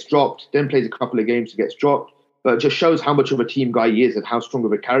games and gets dropped, then plays a couple of games and gets dropped. But it just shows how much of a team guy he is and how strong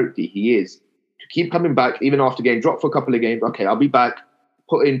of a character he is. To keep coming back, even after getting dropped for a couple of games, okay, I'll be back,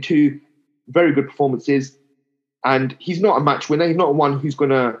 put in 2 very good performances. And he's not a match winner. He's not one who's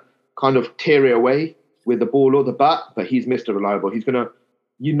going to kind of tear it away with the ball or the bat, but he's Mr. Reliable. He's going to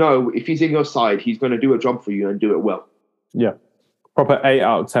you know, if he's in your side, he's going to do a job for you and do it well. Yeah. Proper 8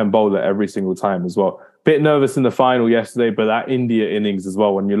 out of 10 bowler every single time as well. Bit nervous in the final yesterday, but that India innings as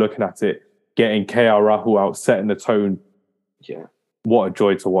well, when you're looking at it, getting KR Rahul out, setting the tone. Yeah. What a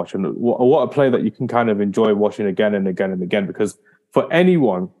joy to watch. And what a play that you can kind of enjoy watching again and again and again. Because for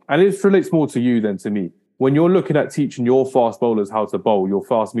anyone, and it relates more to you than to me, when you're looking at teaching your fast bowlers how to bowl, your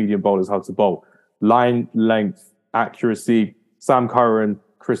fast medium bowlers how to bowl, line length, accuracy, Sam Curran,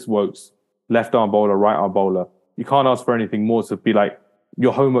 Chris Wokes, left arm bowler, right arm bowler, you can't ask for anything more to be like,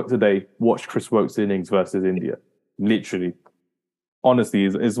 your homework today, watch Chris Wokes' innings versus India. Literally. Honestly,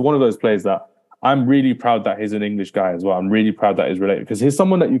 is one of those players that I'm really proud that he's an English guy as well. I'm really proud that he's related, because he's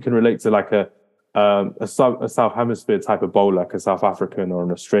someone that you can relate to, like a South Hemisphere type of bowler, like a South African or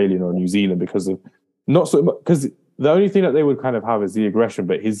an Australian or a New Zealand, because of not so much, because the only thing that they would kind of have is the aggression,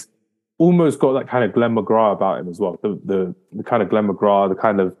 but he's almost got that kind of Glenn McGrath about him as well. The kind of Glenn McGrath, the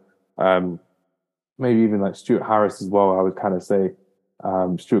kind of maybe even like Stuart Harris as well. I would kind of say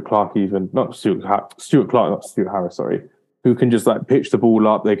Stuart Clark, even not Stuart Clark, not Stuart Harris, sorry, who can just like pitch the ball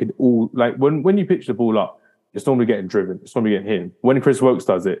up. They could all like when you pitch the ball up, it's normally getting driven, it's normally getting hit. When Chris Wokes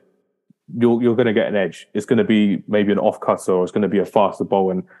does it, you're going to get an edge. It's going to be maybe an off cutter, or it's going to be a faster ball.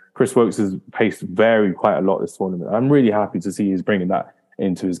 And Chris Wokes' pace varied quite a lot this tournament. I'm really happy to see he's bringing that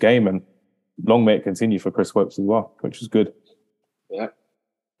into his game, and long may it continue for Chris Wokes as well, which is good. Yeah,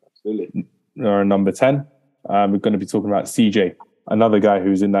 absolutely. Number 10, we're going to be talking about CJ, another guy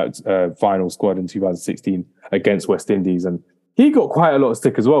who's in that final squad in 2016 against West Indies. And he got quite a lot of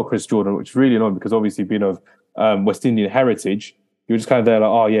stick as well, Chris Jordan, which is really annoying, because obviously being of West Indian heritage, you're just kind of there like,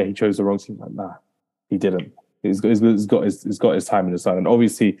 oh yeah, he chose the wrong team. Like, nah, he didn't. He's got his time in the sun. And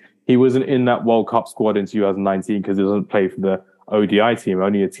obviously he wasn't in that World Cup squad in 2019 because he doesn't play for the ODI team,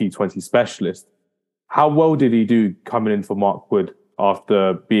 only a T20 specialist. How well did he do coming in for Mark Wood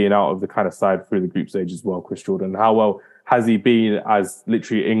after being out of the kind of side through the group stage as well, Chris Jordan? How well has he been as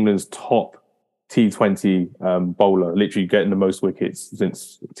literally England's top T20 bowler, literally getting the most wickets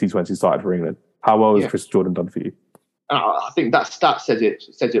since T20 started for England? How well has Chris Jordan done for you? I think that stat says it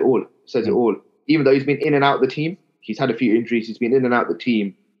all. It all. Even though he's been in and out of the team, he's had a few injuries, he's been in and out of the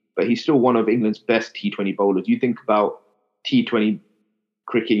team, but he's still one of England's best T20 bowlers. You think about T20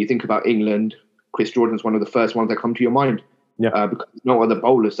 cricket, you think about England, Chris Jordan's one of the first ones that come to your mind. Yeah. Because no other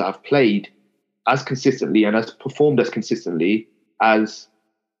bowlers that have played as consistently and has performed as consistently as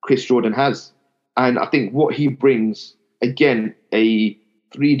Chris Jordan has. And I think what he brings, again, a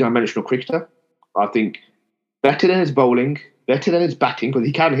three-dimensional cricketer. I think better than his bowling, better than his batting, because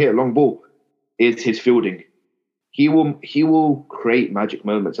he can hit a long ball, is his fielding. He will create magic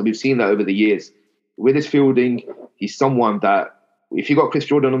moments, and we've seen that over the years. With his fielding, he's someone that, if you got Chris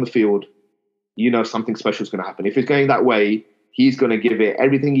Jordan on the field, you know something special is going to happen. If it's going that way, he's going to give it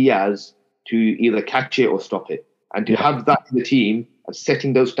everything he has to either catch it or stop it. And to have that in the team and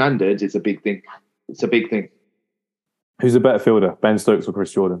setting those standards is a big thing. It's a big thing. Who's a better fielder, Ben Stokes or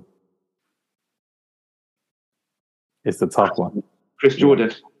Chris Jordan? It's the tough one. Chris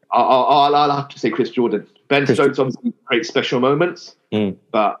Jordan. I'll have to say Chris Jordan. Ben Stokes obviously creates special moments,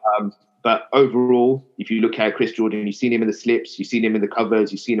 but overall, if you look at Chris Jordan, you've seen him in the slips, you've seen him in the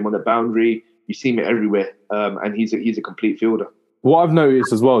covers, you've seen him on the boundary, you've seen him everywhere, and he's a complete fielder. What I've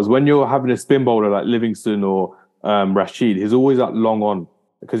noticed as well is when you're having a spin bowler like Livingston or Rashid, he's always like long on,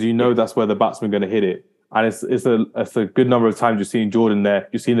 because you know that's where the batsman's going to hit it. And it's a good number of times you're seeing Jordan there,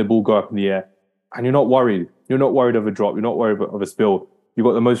 you're seeing the ball go up in the air, and you're not worried. You're not worried of a drop. You're not worried of a spill. You've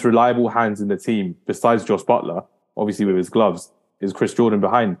got the most reliable hands in the team, besides Josh Buttler, obviously with his gloves, is Chris Jordan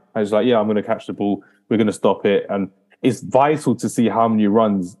behind. And it's like, yeah, I'm going to catch the ball. We're going to stop it. And it's vital to see how many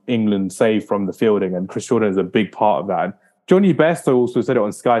runs England save from the fielding. And Chris Jordan is a big part of that. And Johnny Bairstow also said it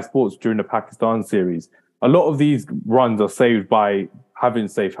on Sky Sports during the Pakistan series. A lot of these runs are saved by having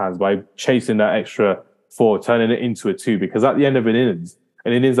safe hands, by chasing that extra 4, turning it into a 2. Because at the end of an innings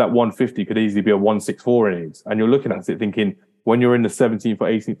at 150 could easily be a 164 innings. And you're looking at it thinking, when you're in the 17th or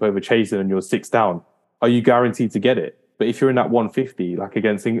 18th over chasing and you're 6 down, are you guaranteed to get it? But if you're in that 150, like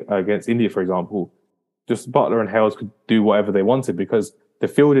against India, for example, just Buttler and Hales could do whatever they wanted, because the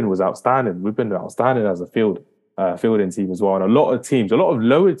fielding was outstanding. We've been outstanding as a fielding team as well. And a lot of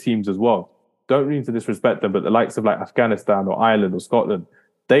lower teams as well, don't mean to disrespect them, but the likes of like Afghanistan or Ireland or Scotland,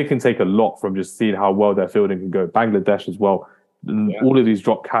 they can take a lot from just seeing how well their fielding can go. Bangladesh as well. Yeah. All of these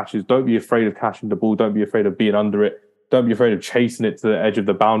drop catches, don't be afraid of catching the ball. Don't be afraid of being under it. Don't be afraid of chasing it to the edge of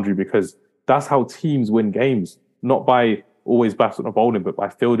the boundary, because that's how teams win games. Not by always batting or bowling, but by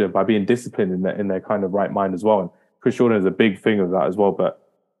fielding, by being disciplined in their kind of right mind as well. And Chris Jordan is a big thing of that as well. But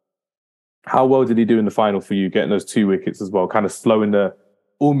how well did he do in the final for you, getting those 2 wickets as well, kind of slowing the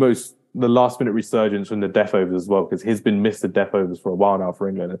almost the last minute resurgence from the death overs as well, because he's been missed the death overs for a while now for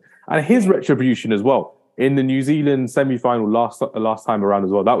England, and his retribution as well in the New Zealand semi-final last time around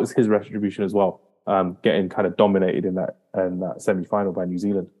as well. That was his retribution as well, getting kind of dominated in that semi-final by New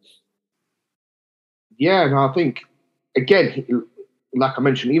Zealand. Yeah, and I think again, like I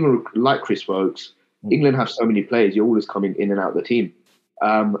mentioned, even like Chris Woakes, England have so many players. You're always coming in and out of the team,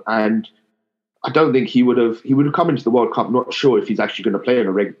 and I don't think he would have come into the World Cup not sure if he's actually going to play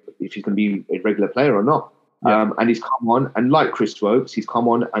if he's going to be a regular player or not. Yeah. And he's come on, and like Chris Woakes, he's come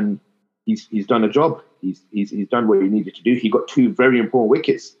on and he's done a job. He's done what he needed to do. He got 2 very important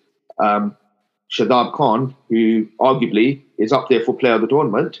wickets. Shadab Khan, who arguably is up there for player of the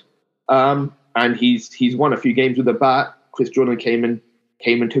tournament, and he's won a few games with the bat. Chris Jordan came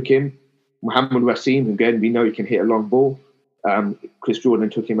and took him. Mohammed Wasim, again, we know he can hit a long ball. Chris Jordan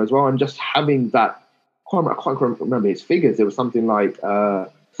took him as well, and just having that, I can't remember his figures. There was something like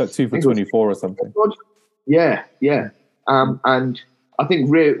 2 for 24 or something. Yeah. And I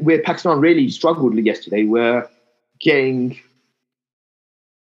think where Pakistan really struggled yesterday were getting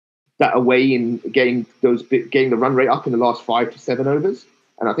that away and getting the run rate up in the last 5 to 7 overs.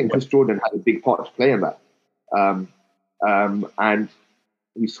 And I think Chris Jordan had a big part to play in that. And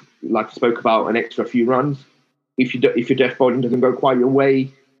we spoke about an extra few runs. If your death bowling doesn't go quite your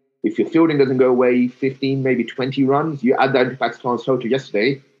way, if your fielding doesn't go away, 15, maybe 20 runs, you add that to Pakistan's total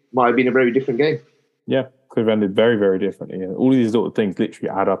yesterday, might have been a very different game. Yeah, could have ended very, very differently. All of these little things literally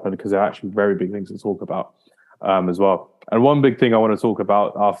add up, and because they're actually very big things to talk about as well. And one big thing I want to talk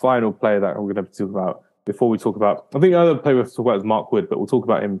about, our final player that we're going to talk about before we talk about, I think the other player we have to talk about is Mark Wood, but we'll talk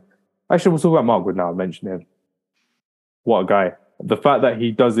about him. Actually, we'll talk about Mark Wood now. I mentioned him. What a guy. The fact that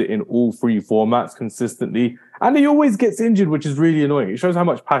he does it in all 3 formats consistently, and he always gets injured, which is really annoying. It shows how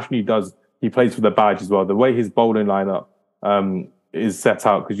much passion he does. He plays for the badge as well. The way his bowling lineup is set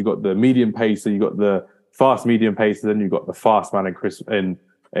out, because you've got the medium pacer, you've got the fast medium pacer, then you've got the fast man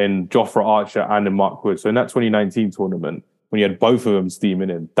in Jofra Archer and in Mark Wood. So in that 2019 tournament, when you had both of them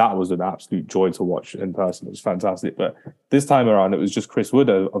steaming in, that was an absolute joy to watch in person. It was fantastic. But this time around, it was just Chris Wood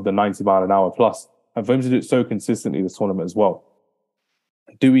of the 90 mile an hour plus. And for him to do it so consistently this tournament as well.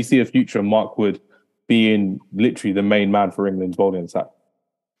 Do we see a future of Mark Wood being literally the main man for England's bowling attack?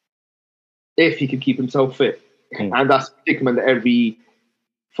 If he could keep himself fit. And that's a predicament that every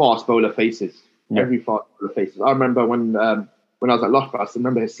fast bowler faces. Yeah. Every fast bowler faces. I remember when I was at Loughborough, I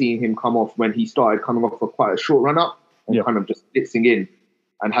remember seeing him come off when he started coming off for quite a short run up and kind of just blitzing in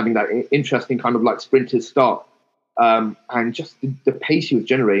and having that interesting kind of like sprinter start. And just the pace he was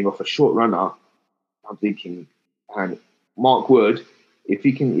generating off a short run up, I'm thinking, and Mark Wood, if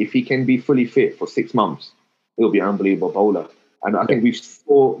he can be fully fit for 6 months, he'll be an unbelievable bowler. And I think we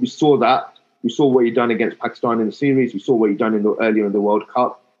saw that. We saw what he'd done against Pakistan in the series. We saw what he'd done earlier in the World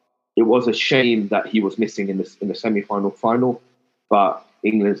Cup. It was a shame that he was missing in the semi-final final, but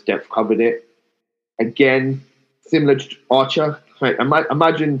England's depth covered it. Again, similar to Archer.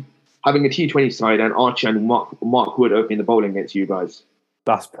 Imagine having a T20 side and Archer and Mark Wood opening the bowling against you guys.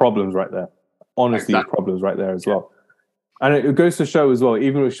 That's problems right there. Honestly, exactly. Problems right there as well. And it goes to show as well,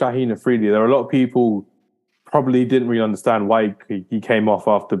 even with Shaheen Afridi, there are a lot of people probably didn't really understand why he came off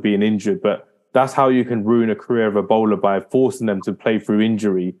after being injured, but that's how you can ruin a career of a bowler, by forcing them to play through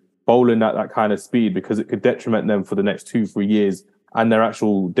injury, bowling at that kind of speed, because it could detriment them for the next 2-3 years and their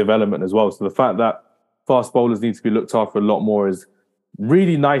actual development as well. So the fact that fast bowlers need to be looked after a lot more is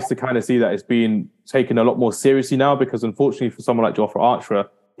really nice to kind of see that it's being taken a lot more seriously now, because unfortunately for someone like Jofra Archer,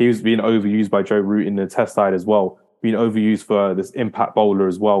 he was being overused by Joe Root in the test side as well, being overused for this impact bowler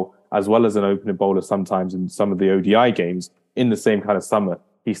as well as an opening bowler sometimes in some of the ODI games in the same kind of summer.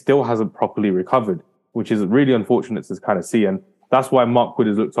 He still hasn't properly recovered, which is really unfortunate to kind of see. And that's why Mark Wood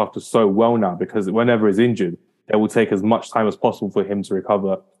is looked after so well now, because whenever he's injured, it will take as much time as possible for him to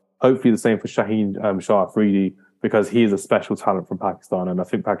recover. Hopefully the same for Shaheen Shah Afridi, because he is a special talent from Pakistan. And I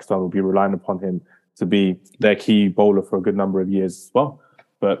think Pakistan will be relying upon him to be their key bowler for a good number of years as well.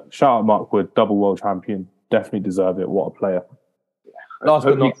 But shout out Mark Wood, double world champion. Definitely deserve it. What a player. Last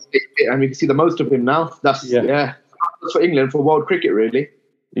but not, and we can see the most of him now. That's for England, for world cricket, really.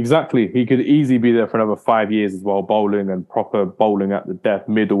 Exactly. He could easily be there for another 5 years as well, bowling and proper bowling at the death,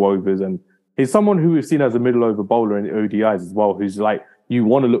 middle overs. And he's someone who we've seen as a middle over bowler in the ODIs as well, who's like, you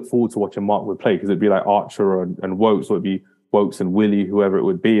want to look forward to watching Mark Wood play, because it'd be like Archer and Woakes, or it'd be Woakes and Willie, whoever it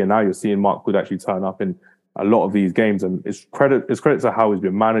would be. And now you're seeing Mark Wood actually turn up in a lot of these games. And it's credit to how he's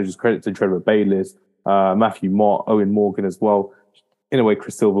been managed. It's credit to Trevor Bayliss, Matthew Mott, Owen Morgan as well. In a way,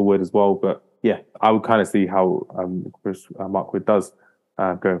 Chris Silverwood as well. But yeah, I would kind of see how Mark Wood does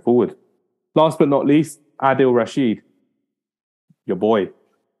going forward. Last but not least, Adil Rashid, your boy.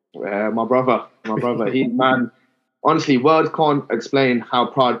 My brother. He, man, honestly, words can't explain how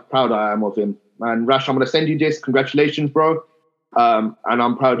proud I am of him, man. Rash, I'm gonna send you this. Congratulations, bro. And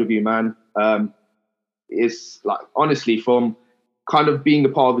I'm proud of you, man. It's like, honestly, from kind of being a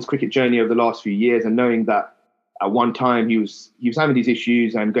part of his cricket journey over the last few years and knowing that at one time he was having these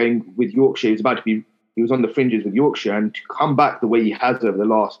issues and going with Yorkshire, he was on the fringes with Yorkshire, and to come back the way he has over the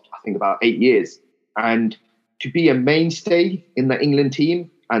last, I think, about 8 years, and to be a mainstay in the England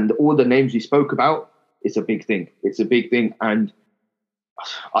team and all the names we spoke about, it's a big thing. It's a big thing. And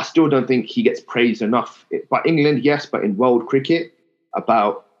I still don't think he gets praised enough. But England, yes, but in world cricket,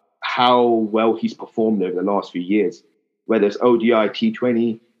 about how well he's performed over the last few years, whether it's ODI,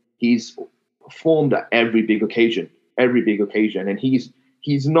 T20, he's performed at every big occasion. And he's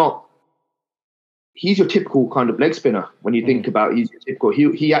your typical kind of leg spinner. When you think about, he's your typical,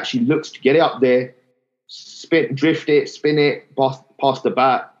 he actually looks to get it up there, drift it, spin it, pass the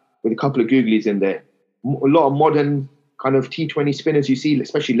bat with a couple of googlies in there. A lot of modern kind of T20 spinners you see,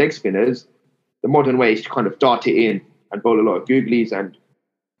 especially leg spinners, the modern way is to kind of dart it in and bowl a lot of googlies and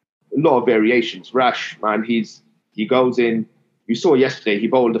a lot of variations. Rash, man, he goes in. You saw yesterday, he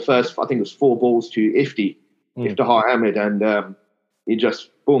bowled the first, I think it was 4 balls to Iftihar Ahmed, and he just,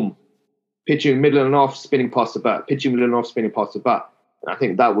 boom, pitching middle and off, spinning past the bat, pitching middle and off, spinning past the bat. And I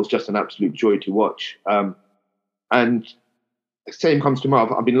think that was just an absolute joy to watch. And the same comes to me.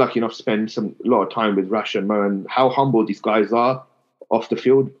 I've been lucky enough to spend a lot of time with Rash and Mo, and how humble these guys are off the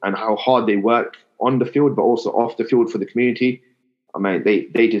field and how hard they work on the field, but also off the field for the community. I mean,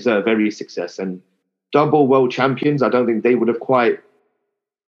 they deserve every success. And double world champions, I don't think they would have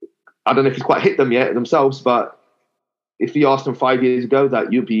I don't know if he's quite hit them yet themselves, but if he asked them 5 years ago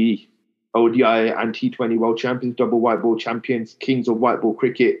that you'd be ODI and T20 world champions, double white ball champions, kings of white ball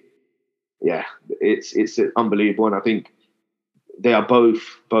cricket, yeah, it's unbelievable. And I think they are both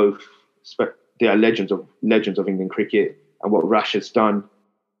they are legends of England cricket, and what Rash has done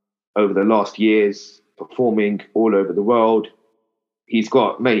over the last years, performing all over the world. He's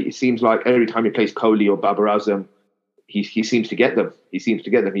got, mate, it seems like every time he plays Kohli or Babar Azam, he seems to get them.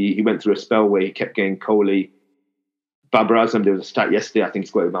 He went through a spell where he kept getting Kohli. Babar Azam, there was a stat yesterday, I think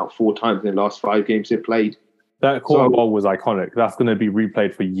he's got it about 4 times in the last 5 games they've played. That core ball was iconic. That's going to be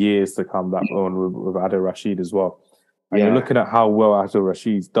replayed for years to come, that on with Adil Rashid as well. And you're looking at how well Adil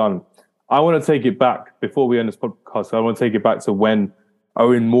Rashid's done. I want to take it back, before we end this podcast, I want to take it back to when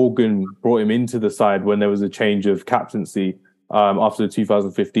Owen Morgan brought him into the side when there was a change of captaincy after the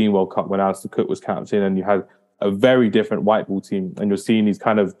 2015 World Cup, when Alistair Cook was captain, and you had a very different white ball team. And you're seeing these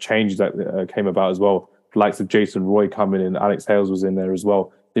kind of changes that came about as well. The likes of Jason Roy coming in, Alex Hales was in there as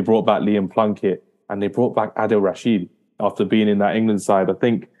well. They brought back Liam Plunkett, and they brought back Adil Rashid after being in that England side. I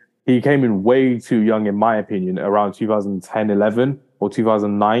think he came in way too young, in my opinion, around 2010, 11 or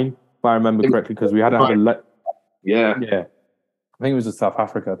 2009, if I remember correctly, because we hadn't had a... Yeah. I think it was in South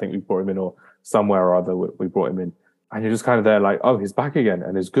Africa. I think we brought him in, or somewhere or other we brought him in. And you're just kind of there like, oh, he's back again,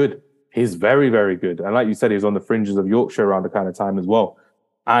 and he's good. He's very, very good. And like you said, he was on the fringes of Yorkshire around the kind of time as well.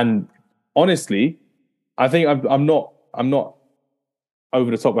 And honestly, I think I'm not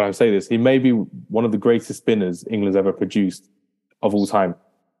over the top when I say this. He may be one of the greatest spinners England's ever produced of all time.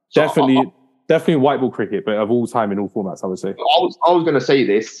 Definitely white ball cricket, but of all time in all formats, I would say. I was going to say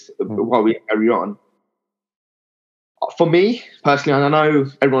this while we carry on. For me, personally, and I know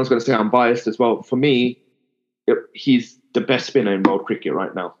everyone's going to say I'm biased as well, for me, he's the best spinner in world cricket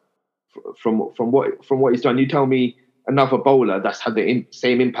right now. From what he's done, you tell me another bowler that's had the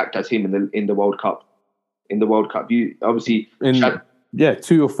same impact as him in the World Cup. In the World Cup, you obviously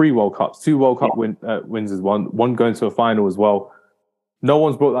 2 or 3 World Cups, 2 World Cup wins is one going to a final as well. No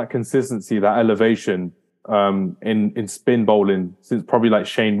one's brought that consistency, that elevation in spin bowling since probably like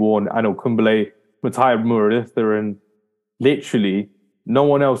Shane Warne, Anil Kumble, Matthias Muratharan. Literally, no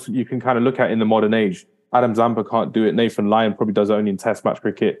one else you can kind of look at in the modern age. Adam Zampa can't do it. Nathan Lyon probably does it only in Test match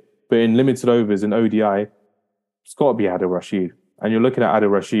cricket. But in limited overs, in ODI, it's got to be Adil Rashid. And you're looking at Adil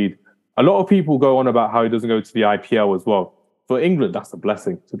Rashid. A lot of people go on about how he doesn't go to the IPL as well. For England, that's a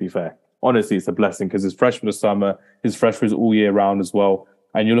blessing, to be fair. Honestly, it's a blessing because he's fresh for the summer. He's fresh for all year round as well.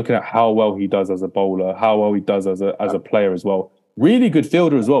 And you're looking at how well he does as a bowler, how well he does as a player as well. Really good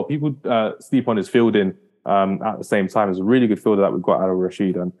fielder as well. People sleep on his fielding at the same time. He's a really good fielder that we've got Adil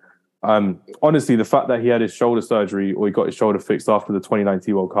Rashid. And honestly, the fact that he had his shoulder surgery, or he got his shoulder fixed after the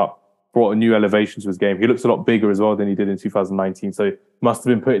 2019 World Cup, brought a new elevation to his game. He looks a lot bigger as well than he did in 2019. So must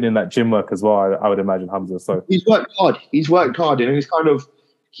have been putting in that gym work as well, I would imagine, Hamza. So he's worked hard, and he's kind of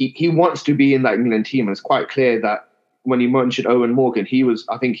he wants to be in that England team. And it's quite clear that when he mentioned Owen Morgan,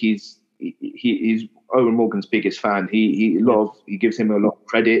 I think he's he's Owen Morgan's biggest fan. He gives him a lot of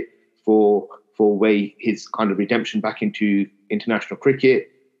credit for way his kind of redemption back into international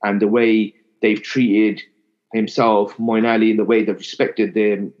cricket and the way they've treated himself, Moeen Ali, in the way they've respected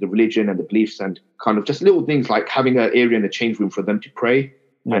the religion and the beliefs, and kind of just little things like having an area in the change room for them to pray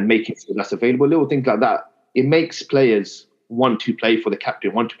and making sure that's available. Little things like that. It makes players want to play for the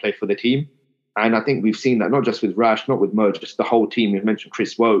captain, want to play for the team. And I think we've seen that not just with Rash, not with Mo, just the whole team. We've mentioned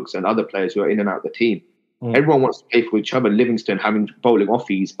Chris Wokes and other players who are in and out of the team. Everyone wants to play for each other. Livingston having bowling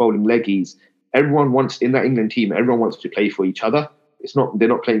offies, bowling leggies. Everyone wants, in that England team, everyone wants to play for each other. They're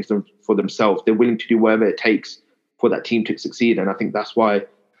not playing for themselves. They're willing to do whatever it takes for that team to succeed. And I think that's why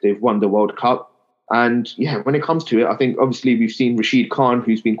they've won the World Cup. And yeah, when it comes to it, I think obviously we've seen Rashid Khan,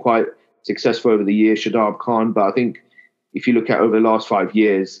 who's been quite successful over the years, Shadab Khan. But I think if you look at over the last 5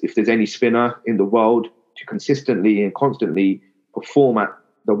 years, if there's any spinner in the world to consistently and constantly perform at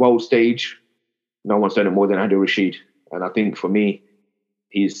the world stage, no one's done it more than Adil Rashid. And I think for me,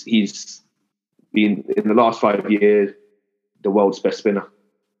 he's been, in the last 5 years, the world's best spinner.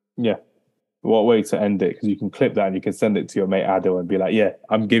 Yeah. What way to end it? Because you can clip that and you can send it to your mate Adil and be like, yeah,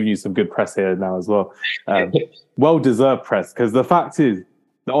 I'm giving you some good press here now as well. Well-deserved press. Because the fact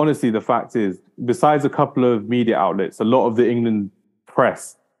is, besides a couple of media outlets, a lot of the England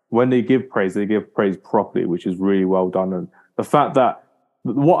press, when they give praise properly, which is really well done. And the fact that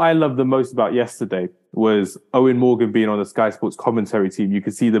what I loved the most about yesterday was Owen Morgan being on the Sky Sports commentary team. You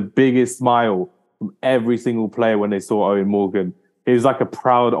could see the biggest smile from every single player when they saw Owen Morgan. He was like a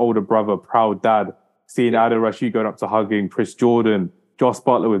proud older brother, proud dad, seeing Adil Rashid going up to hugging Chris Jordan, Joss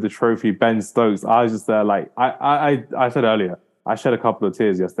Butler with the trophy, Ben Stokes. I was just there like, I said earlier, I shed a couple of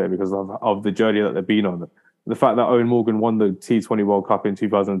tears yesterday because of the journey that they've been on. The fact that Owen Morgan won the T20 World Cup in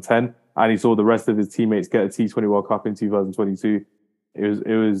 2010 and he saw the rest of his teammates get a T20 World Cup in 2022.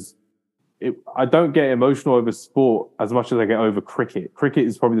 I don't get emotional over sport as much as I get over cricket. Cricket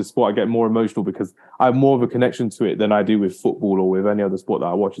is probably the sport I get more emotional because I have more of a connection to it than I do with football or with any other sport that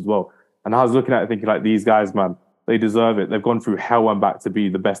I watch as well. And I was looking at it thinking like, these guys, man, they deserve it. They've gone through hell and back to be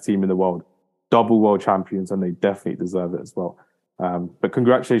the best team in the world, double world champions, and they definitely deserve it as well. But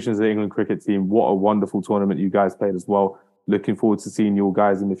congratulations to the England cricket team. What a wonderful tournament you guys played as well. Looking forward to seeing you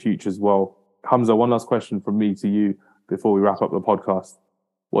guys in the future as well. Hamza, one last question from me to you before we wrap up the podcast.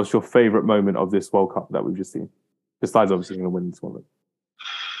 What's your favourite moment of this World Cup that we've just seen? Besides obviously going to win this tournament.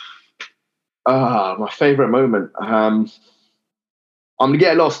 My favourite moment. I'm going to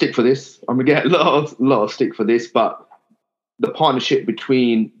get a lot of stick for this. But the partnership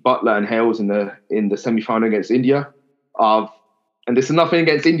between Buttler and Hales in the semi-final against India, and there's nothing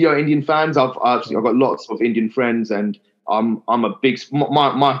against India or Indian fans. I've got lots of Indian friends, and I'm a big.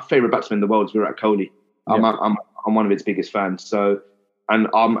 My favorite batsman in the world is Virat Kohli. Yeah. I'm one of his biggest fans. So, and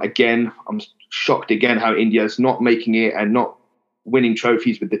I'm shocked again how India's not making it and not winning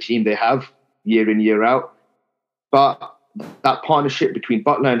trophies with the team they have year in, year out. But that partnership between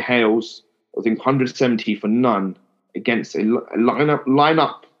Buttler and Hales, I think 170 for none against a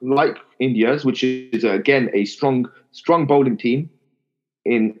lineup like India's, which is again a strong bowling team,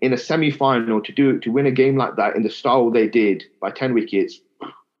 in a semi-final to win a game like that in the style they did by 10 wickets.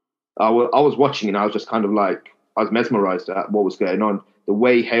 I was watching and I was just kind of like, I was mesmerised at what was going on. The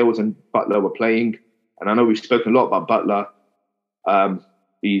way Hales and Buttler were playing, and I know we've spoken a lot about Buttler.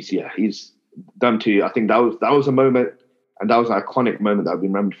 He's done to. I think that was a moment, and that was an iconic moment that I've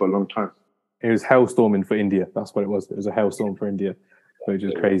been remembered for a long time. It was hailstorming for India. That's what it was. It was a hailstorm for India, which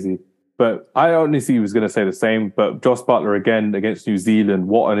is crazy. But I honestly was going to say the same. But Joss Buttler again against New Zealand,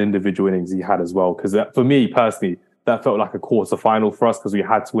 what an individual innings he had as well. Because for me personally, that felt like a quarter final for us because we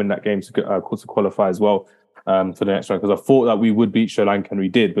had to win that game to qualify as well for the next round. Because I thought that we would beat Sri Lanka and we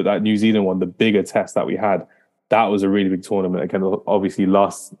did. But that New Zealand one, the bigger test that we had, that was a really big tournament. Again, obviously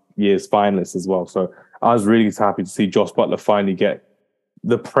last year's finalists as well. So I was really happy to see Joss Buttler finally get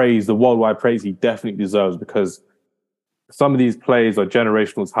the praise, the worldwide praise he definitely deserves, because some of these players are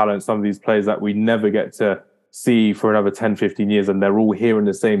generational talent. Some of these players that we never get to see for another 10, 15 years, and they're all here in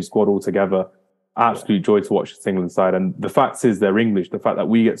the same squad all together. Absolute joy to watch this England side. And the fact is they're English. The fact that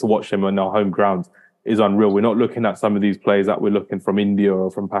we get to watch them on our home ground is unreal. We're not looking at some of these players that we're looking from India or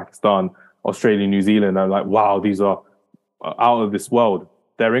from Pakistan, Australia, New Zealand. I'm like, wow, these are out of this world.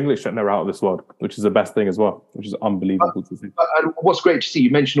 They're English and they're out of this world, which is the best thing as well, which is unbelievable to see. And what's great to see, you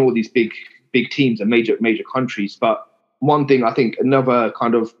mentioned all these big teams and major countries, but one thing I think another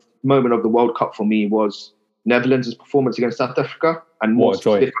kind of moment of the World Cup for me was Netherlands' performance against South Africa, and more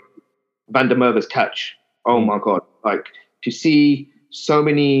specifically Van der Merwe's catch. Oh my God. Like, to see so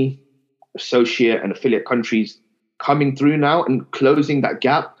many associate and affiliate countries coming through now and closing that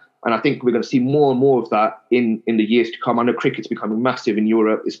gap. And I think we're going to see more and more of that in the years to come. I know cricket's becoming massive in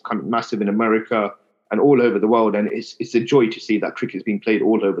Europe, it's becoming massive in America and all over the world. And it's a joy to see that cricket is being played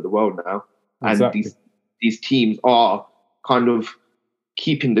all over the world now. Exactly. And these teams are kind of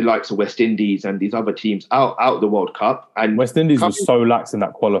keeping the likes of West Indies and these other teams out of the World Cup. And West Indies was so lax in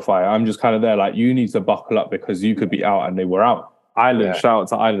that qualifier. I'm just kind of there like, you need to buckle up because you could be out, and they were out. Ireland, shout out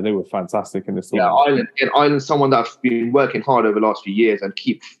to Ireland. They were fantastic in this tournament. Ireland's someone that's been working hard over the last few years and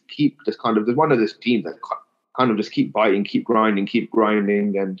keep this kind of, there's one of those teams that kind of just keep biting, keep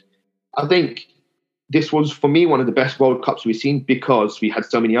grinding. And I think this was, for me, one of the best World Cups we've seen because we had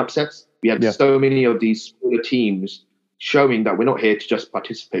so many upsets. We had so many of these smaller teams showing that we're not here to just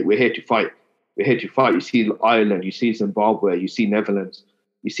participate. We're here to fight. You see Ireland, you see Zimbabwe, you see Netherlands.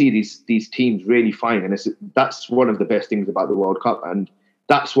 You see these teams really fighting, and that's one of the best things about the World Cup, and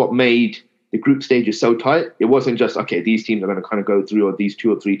that's what made the group stages so tight. It wasn't just, okay, these teams are going to kind of go through, or these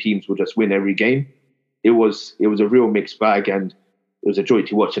 2 or 3 teams will just win every game. It was a real mixed bag, and it was a joy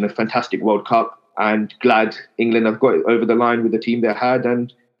to watch, and a fantastic World Cup, and glad England have got it over the line with the team they had,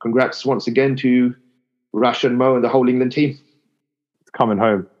 and congrats once again to Rash and Mo and the whole England team. It's coming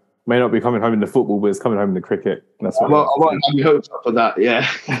home. May not be coming home in the football, but it's coming home in the cricket. That's what I won't have hopes for that, yeah.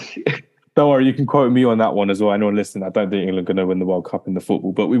 Don't worry, you can quote me on that one as well. I know, listen, I don't think England are going to win the World Cup in the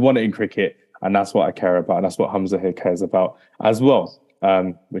football, but we want it in cricket, and that's what I care about, and that's what Hamza here cares about as well,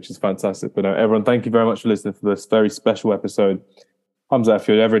 which is fantastic. But everyone, thank you very much for listening to this very special episode. Hamza, if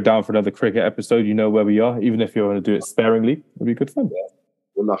you're ever down for another cricket episode, you know where we are. Even if you want to do it sparingly, it'll be good fun. Yeah.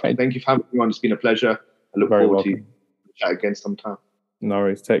 Well, lovely. Thank you for having me on. It's been a pleasure. I look forward to chat again sometime. No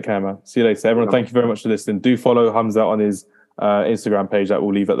worries. Take care, man. See you later. Everyone, thank you very much for listening. Do follow Hamza on his Instagram page that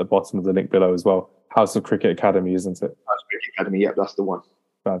we'll leave at the bottom of the link below as well. House of Cricket Academy, isn't it? House of Cricket Academy, yep, that's the one.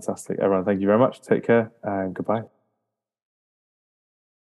 Fantastic. Everyone, thank you very much. Take care and goodbye.